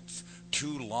built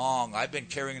too long. I've been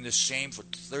carrying this shame for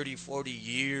 30, 40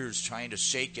 years trying to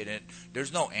shake it, and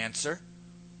there's no answer.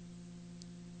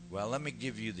 Well, let me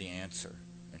give you the answer.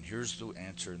 And here's the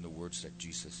answer in the words that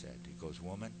Jesus said. He goes,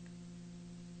 woman,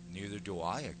 neither do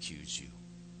I accuse you.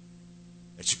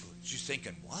 And she's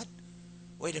thinking, what?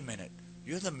 Wait a minute.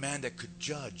 You're the man that could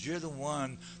judge. You're the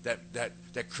one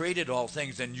that created all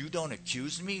things, and you don't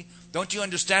accuse me? Don't you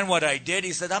understand what I did?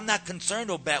 He said, I'm not concerned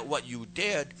about what you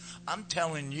did. I'm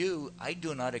telling you, I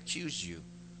do not accuse you.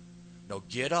 No,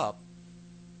 get up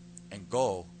and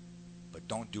go, but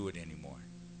don't do it anymore.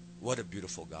 What a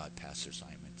beautiful God, Pastor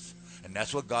Simons. And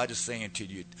that's what God is saying to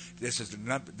you. This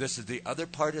is the other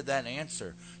part of that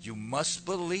answer. You must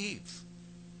believe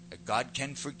that God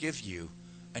can forgive you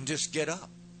and just get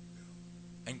up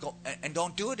and go and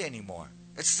don't do it anymore.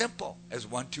 It's simple as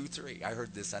 1, 2, 3. I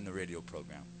heard this on the radio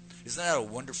program. Isn't that a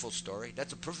wonderful story?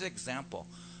 That's a perfect example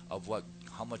of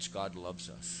how much God loves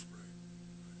us.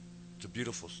 It's a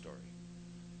beautiful story.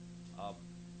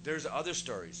 There's other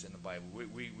stories in the Bible.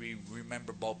 We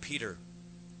remember about Peter.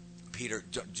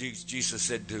 Jesus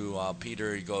said to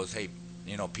Peter, he goes, hey,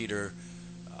 Peter,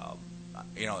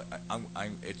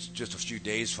 it's just a few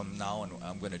days from now, and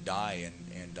I'm going to die,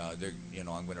 and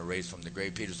I'm going to raise from the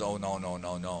grave. Peter says, oh,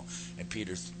 no. And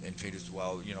Peter says,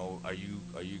 well, are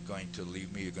you going to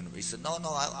leave me? He said, no,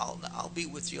 I'll be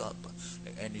with you.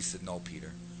 And he said, no,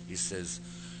 Peter. He says,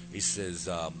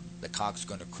 the cock's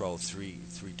going to crow three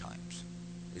times.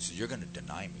 He says, you're going to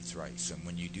deny me thrice. And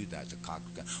when you do that, the cock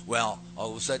will go. Well,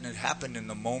 all of a sudden it happened in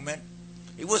the moment.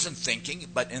 He wasn't thinking,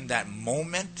 but in that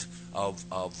moment of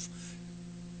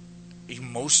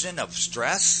emotion, of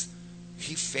stress,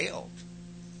 he failed.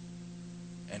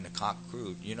 And the cock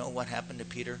crowed. You know what happened to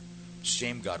Peter?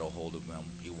 Shame got a hold of him.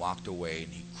 He walked away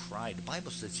and he cried. The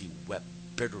Bible says he wept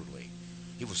bitterly.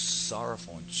 He was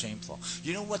sorrowful and shameful.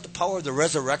 You know what the power of the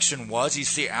resurrection was? You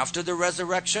see, after the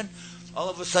resurrection, all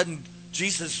of a sudden,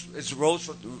 Jesus is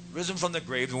risen from the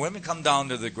grave. The women come down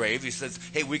to the grave. He says,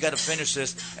 hey, we got to finish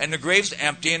this. And the grave's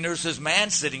empty, and there's this man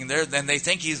sitting there. Then they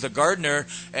think he's the gardener,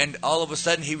 and all of a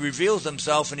sudden he reveals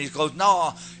himself, and he goes,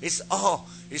 no. He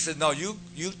says, no, you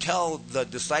tell the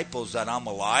disciples that I'm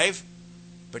alive.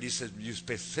 But he says, you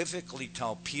specifically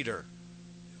tell Peter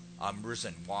I'm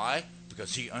risen. Why?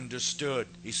 Because he understood.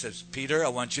 He says, Peter, I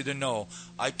want you to know,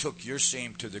 I took your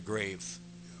shame to the grave.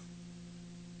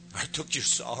 I took your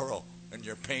sorrow and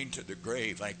your pain to the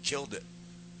grave. I killed it.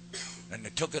 And I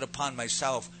took it upon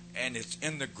myself, and it's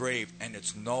in the grave, and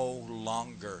it's no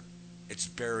longer, it's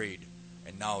buried,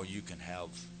 and now you can have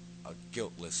a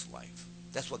guiltless life.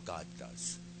 That's what God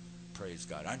does. Praise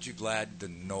God. Aren't you glad to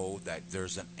know that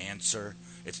there's an answer?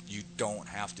 You don't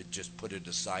have to just put it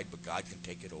aside, but God can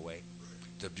take it away.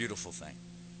 It's a beautiful thing.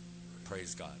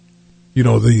 Praise God. You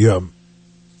know,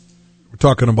 we're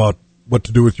talking about what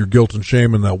to do with your guilt and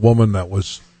shame, and that woman that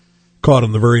was caught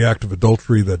in the very act of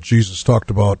adultery that Jesus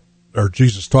talked about, or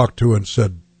Jesus talked to and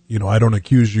said, you know, I don't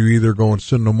accuse you either, go and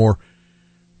sin no more.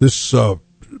 This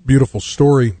beautiful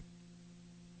story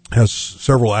has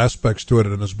several aspects to it,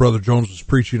 and as Brother Jones was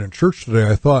preaching in church today,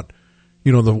 I thought,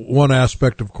 you know, the one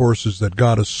aspect, of course, is that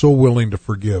God is so willing to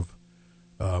forgive.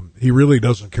 He really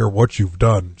doesn't care what you've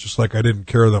done, just like I didn't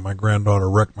care that my granddaughter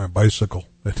wrecked my bicycle.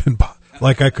 It didn't,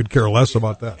 like I could care less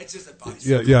about that. It's just a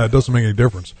bicycle. Yeah, it doesn't make any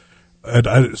difference.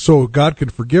 So God can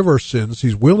forgive our sins.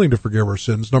 He's willing to forgive our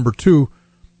sins. Number two,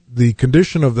 the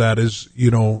condition of that is,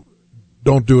 you know,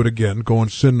 don't do it again. Go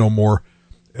and sin no more.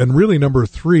 And really, number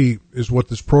three is what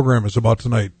this program is about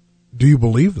tonight. Do you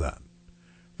believe that?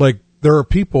 Like, there are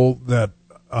people that,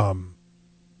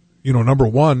 you know, number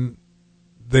one,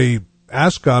 they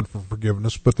ask God for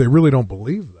forgiveness, but they really don't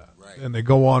believe that. Right. And they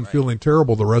go on feeling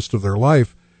terrible the rest of their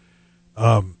life.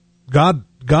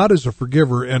 God is a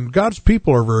forgiver, and God's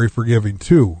people are very forgiving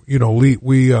too. You know,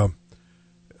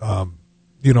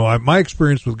 my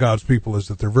experience with God's people is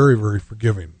that they're very, very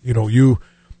forgiving. You know,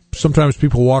 sometimes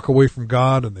people walk away from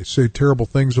God and they say terrible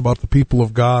things about the people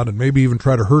of God and maybe even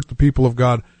try to hurt the people of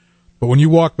God. But when you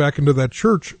walk back into that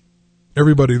church,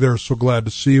 everybody there is so glad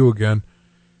to see you again.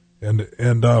 And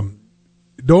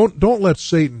don't let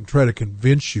Satan try to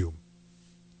convince you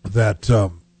that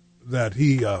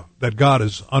God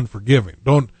is unforgiving.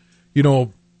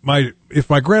 If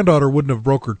my granddaughter wouldn't have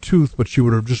broke her tooth, but she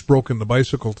would have just broken the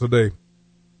bicycle today,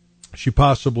 she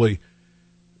possibly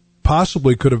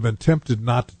could have been tempted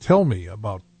not to tell me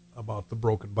about the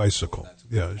broken bicycle.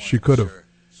 Yeah, she could have.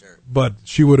 Sure. But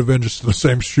she would have been just in the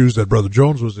same shoes that Brother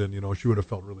Jones was in. You know, she would have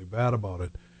felt really bad about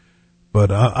it. But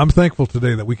I'm thankful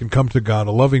today that we can come to God,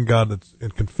 a loving God,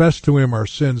 and confess to Him our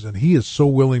sins, and He is so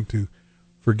willing to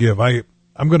forgive.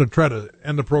 I'm going to try to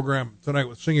end the program tonight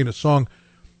with singing a song.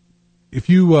 If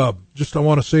you I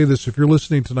want to say this, if you're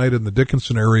listening tonight in the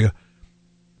Dickinson area,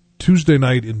 Tuesday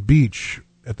night in Beach,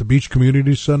 at the Beach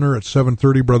Community Center at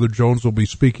 7:30, Brother Jones will be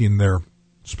speaking there.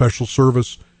 Special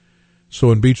service.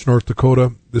 So in Beach, North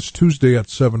Dakota, this Tuesday at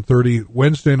 7:30.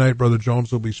 Wednesday night, Brother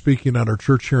Jones will be speaking at our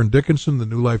church here in Dickinson, the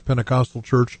New Life Pentecostal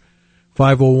Church,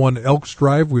 501 Elks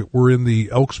Drive. We're in the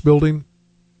Elks building.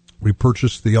 We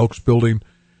purchased the Elks building,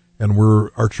 and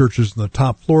our church is in the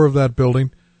top floor of that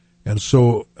building. And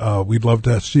so we'd love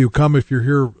to see you come. If you're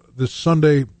here this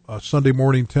Sunday, Sunday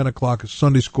morning, 10 o'clock is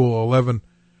Sunday school, 11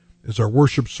 is our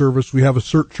worship service. We have a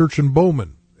church in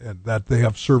Bowman, and that they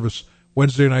have service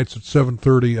Wednesday nights at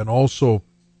 7:30, and also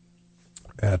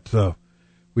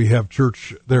we have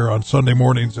church there on Sunday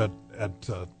mornings at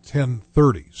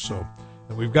 10:30. So,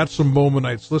 and we've got some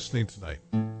Bowmanites listening tonight.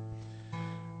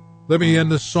 Let me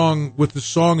end this song with this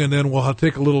song, and then we'll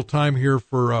take a little time here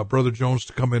for Brother Jones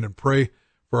to come in and pray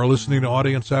for our listening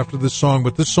audience after this song.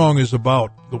 But this song is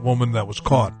about the woman that was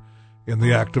caught in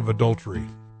the act of adultery.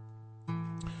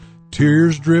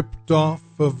 Tears dripped off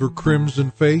of her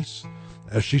crimson face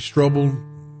as she struggled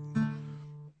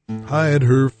hide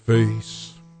her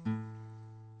face.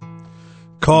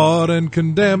 Caught and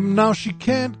condemned, now she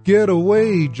can't get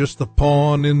away, just a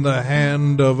pawn in the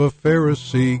hand of a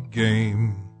Pharisee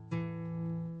game.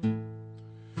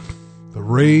 The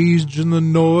rage and the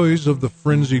noise of the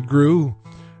frenzied grew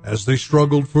as they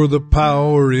struggled for the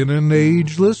power in an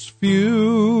ageless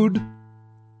feud.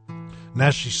 And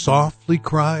as she softly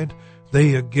cried,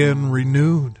 they again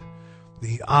renewed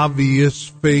the obvious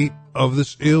fate of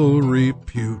this ill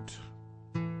repute.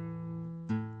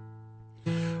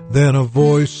 Then a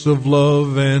voice of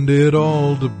love ended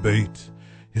all debate.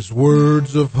 His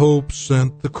words of hope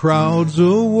sent the crowds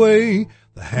away.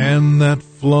 The hand that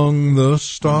flung the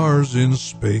stars in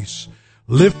space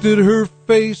lifted her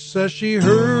face as she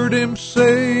heard him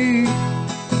say,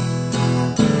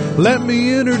 "Let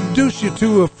me introduce you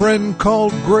to a friend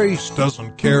called Grace.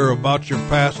 Doesn't care about your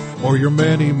past or your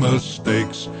many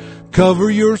mistakes. Cover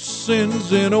your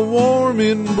sins in a warm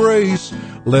embrace.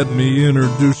 Let me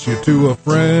introduce you to a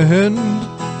friend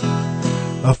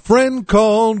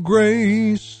called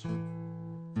Grace."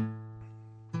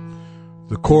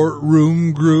 The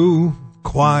courtroom grew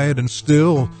quiet and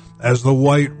still as the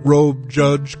white-robed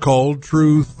judge called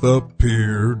truth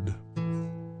appeared.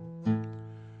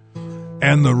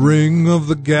 And the ring of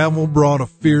the gavel brought a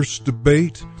fierce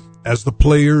debate. as the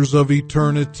players of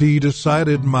eternity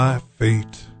decided my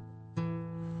fate.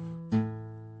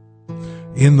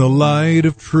 In the light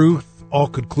of truth, all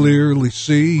could clearly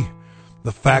see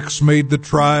the facts made the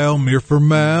trial mere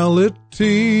formality.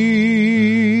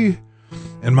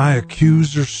 And my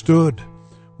accuser stood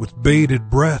with bated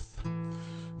breath,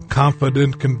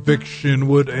 confident conviction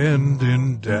would end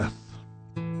in death.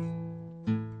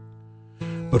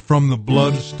 But from the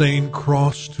blood-stained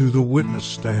cross to the witness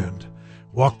stand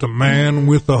walked a man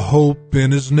with a hope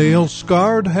in his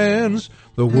nail-scarred hands.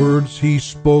 The words he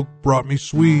spoke brought me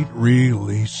sweet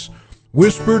release.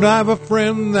 Whispered, I've a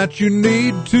friend that you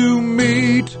need to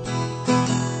meet.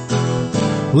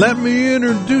 Let me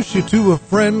introduce you to a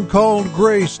friend called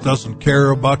Grace. Doesn't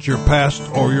care about your past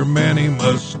or your many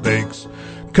mistakes.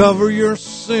 Cover your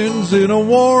sins in a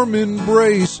warm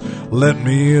embrace. Let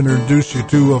me introduce you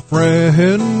to a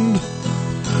friend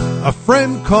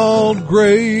called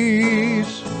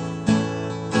Grace.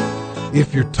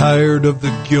 If you're tired of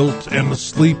the guilt and the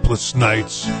sleepless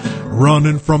nights,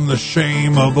 running from the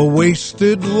shame of a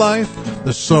wasted life,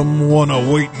 there's someone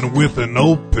awaiting with an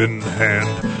open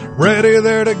hand, ready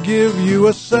there to give you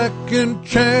a second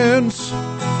chance.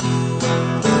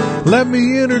 Let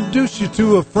me introduce you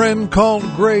to a friend called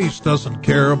Grace. Doesn't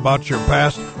care about your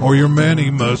past or your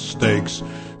many mistakes.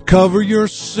 Cover your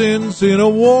sins in a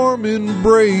warm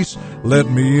embrace. Let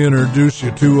me introduce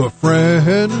you to a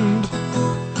friend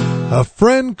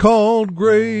called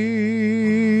Grace.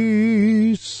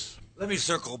 Let me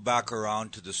circle back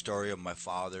around to the story of my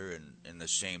father and the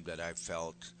shame that I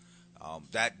felt.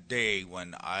 That day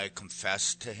when I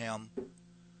confessed to him,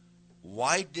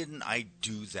 why didn't I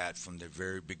do that from the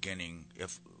very beginning,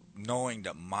 if knowing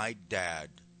that my dad,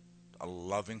 a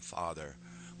loving father,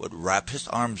 would wrap his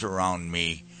arms around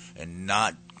me and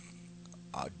not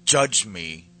judge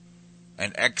me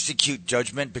and execute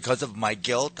judgment because of my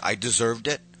guilt? I deserved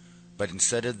it. But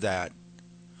instead of that,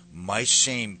 my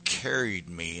shame carried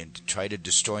me and tried to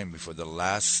destroy me for the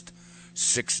last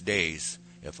 6 days.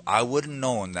 If I would have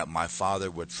known that my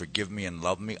father would forgive me and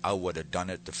love me, I would have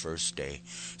done it the first day.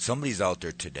 Somebody's out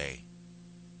there today.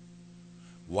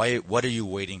 What are you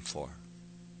waiting for?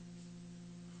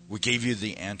 We gave you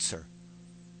the answer.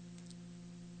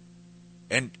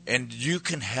 And you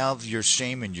can have your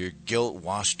shame and your guilt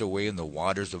washed away in the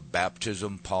waters of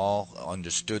baptism. Paul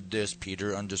understood this.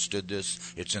 Peter understood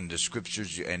this. It's in the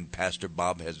scriptures, and Pastor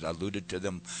Bob has alluded to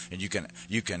them. And you can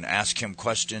ask him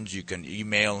questions. You can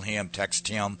email him, text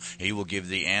him. He will give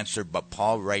the answer. But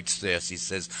Paul writes this. He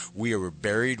says, we are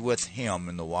buried with him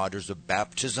in the waters of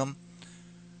baptism.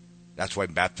 That's why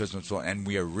baptism is so, and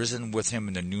we are risen with him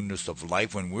in the newness of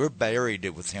life. When we're buried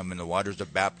with him in the waters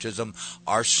of baptism,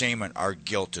 our shame and our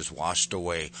guilt is washed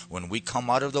away. When we come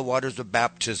out of the waters of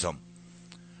baptism,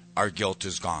 our guilt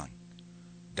is gone.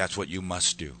 That's what you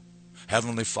must do.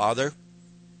 Heavenly Father,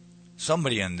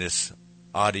 somebody in this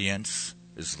audience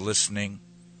is listening,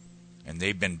 and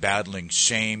they've been battling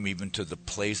shame even to the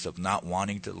place of not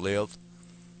wanting to live.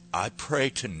 I pray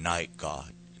tonight,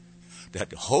 God,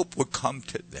 that hope would come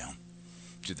to them,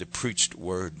 to the preached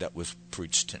word that was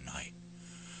preached tonight.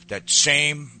 That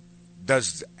shame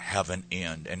does have an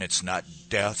end, and it's not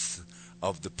death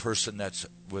of the person that's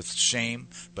with shame,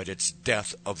 but it's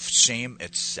death of shame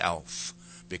itself,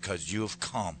 because you have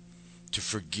come to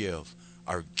forgive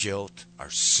our guilt, our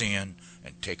sin,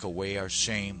 and take away our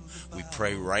shame. We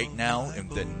pray right now in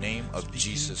the name of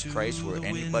Jesus Christ, where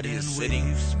anybody is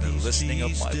sitting and listening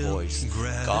of my voice,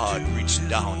 God, reach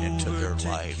down into their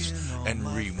lives and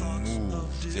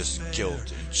remove this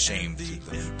guilt and shame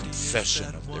through the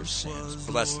confession of their sins.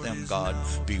 Bless them, God.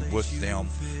 Be with them.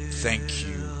 Thank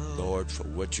you, Lord, for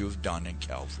what you have done in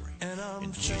Calvary.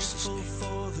 In Jesus' name.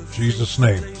 Jesus'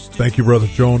 name. Thank you, Brother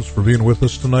Jones, for being with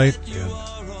us tonight.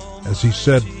 And as he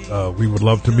said, we would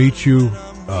love to meet you.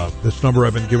 This number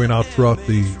I've been giving out throughout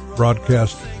the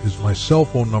broadcast is my cell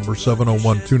phone number,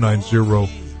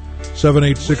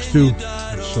 701-290-7862.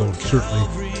 So certainly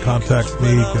contact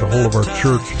me, get a hold of our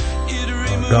church.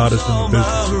 God is in the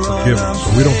business of forgiving, so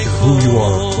we don't care who you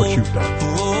are or what you've done.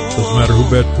 Doesn't matter whose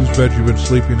bed you've been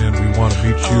sleeping in. We want to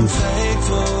meet you.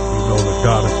 We know that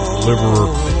God is a deliverer.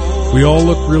 We all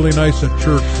look really nice at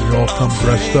church. We all come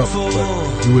dressed up,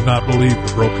 but you would not believe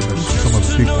the brokenness some of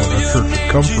the people in our church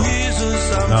have come from.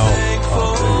 Now,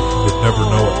 they would never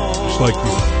know it, just like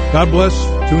you. God bless.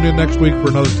 Tune in next week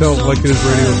for another Tell It Like It Is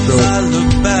radio show. I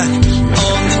look back on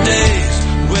the days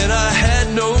when I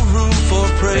had no room for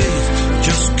praise,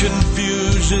 just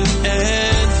confusion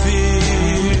and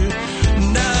fear.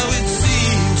 Now it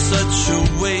seems such a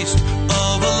waste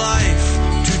of a life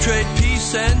to trade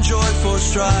peace and joy for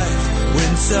strife.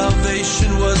 when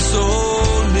salvation was so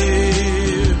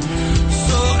near.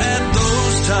 So at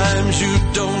those times you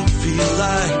don't feel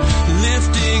like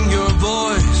lifting your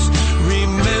voice,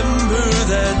 remember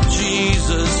that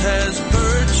Jesus has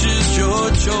purchased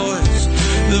your choice.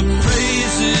 The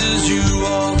praises you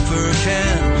offer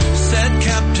can set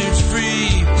captives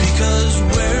free, because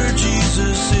where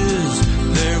Jesus is,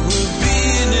 there will be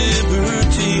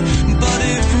liberty. But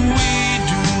if we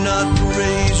do not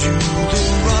praise you, the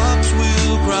rocks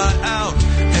will cry out,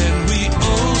 and we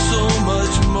owe so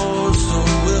much more, so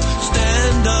we'll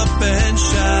stand up and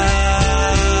shout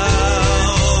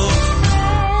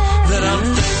that I'm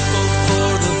thankful for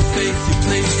the faith you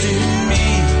placed in me,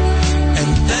 and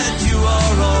that you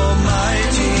are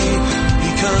almighty,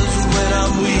 because when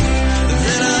I'm weak,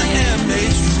 then I am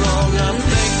made strong. I'm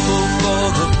thankful for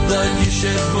the blood you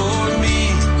shed for me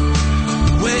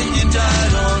when you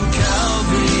died on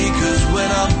Calvary, because when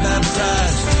I'm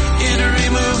baptized, it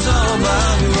removes all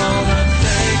my wrong. I'm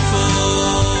thankful.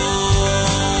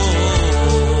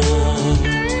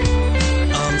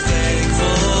 I'm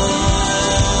thankful.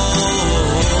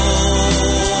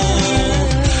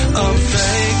 I'm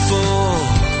thankful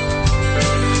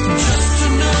just to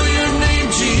know your name,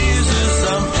 Jesus.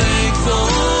 I'm thankful.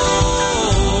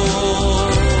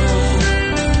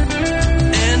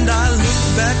 And I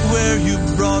look back where you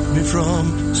brought me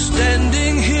from,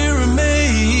 standing here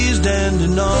amazed and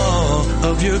in awe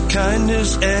of your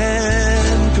kindness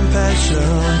and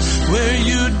compassion, where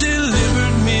you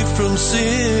delivered me from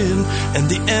sin and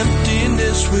the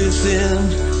emptiness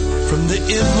within. From the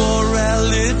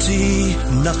immorality,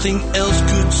 nothing else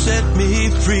could set me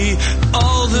free.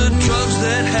 All the drugs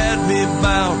that had me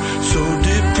bound, so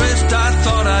depressed I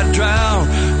thought I'd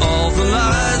drown. All the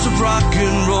lies of rock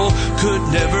and roll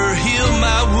could never heal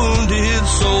my wounded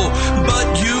soul.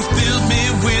 But you filled me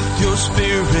with your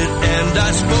spirit, and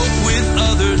I spoke with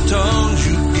other tongues.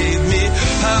 You gave me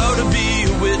power to be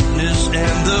a witness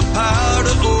and the power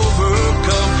to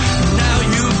overcome. Now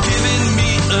you've given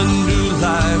me a new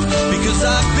life, because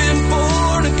I've been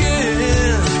born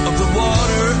again of the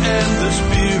water and the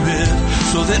Spirit,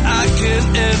 so that I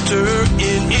can enter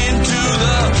into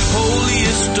the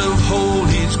holiest of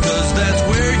holies, because that's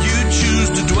where you choose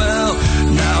to dwell.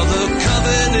 Now the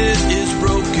covenant is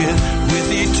broken with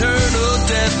eternal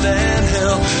death and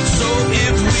hell. So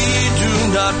if we do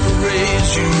not praise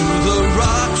you, the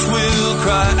rocks will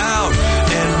cry out,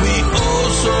 and we owe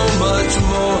so much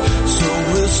more, so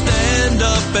we'll stand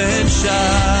up and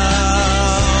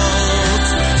shout.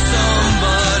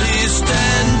 Somebody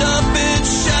stand up and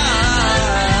shout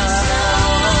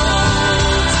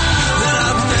that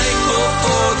I'm thankful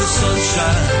for the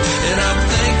sunshine, and I'm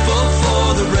thankful for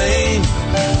the rain.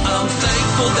 I'm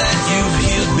thankful that you've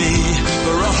healed me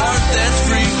for a heart that's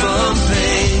free from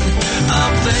pain.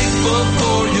 I'm thankful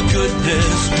for your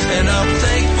goodness, and I'm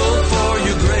thankful for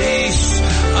your grace.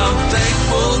 I'm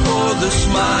thankful for the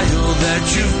smile that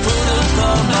you've put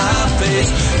upon my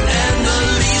face, and the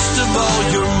least of all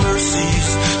your mercies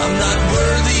I'm not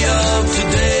worthy of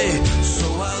today. So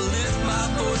I lift my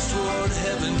voice toward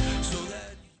heaven so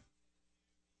that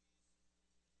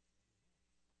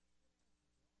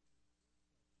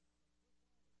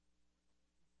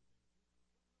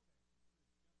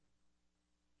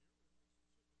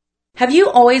Have you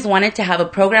always wanted to have a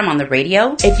program on the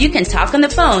radio? If you can talk on the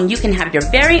phone, you can have your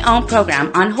very own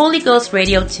program on Holy Ghost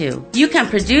Radio 2. You can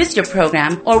produce your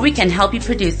program, or we can help you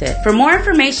produce it. For more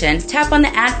information, tap on the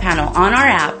ad panel on our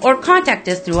app or contact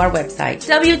us through our website,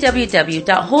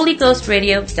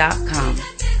 www.holyghostradio.com.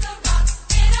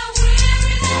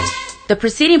 The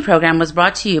preceding program was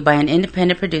brought to you by an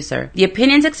independent producer. The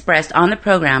opinions expressed on the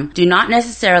program do not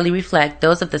necessarily reflect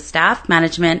those of the staff,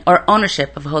 management, or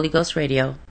ownership of Holy Ghost Radio.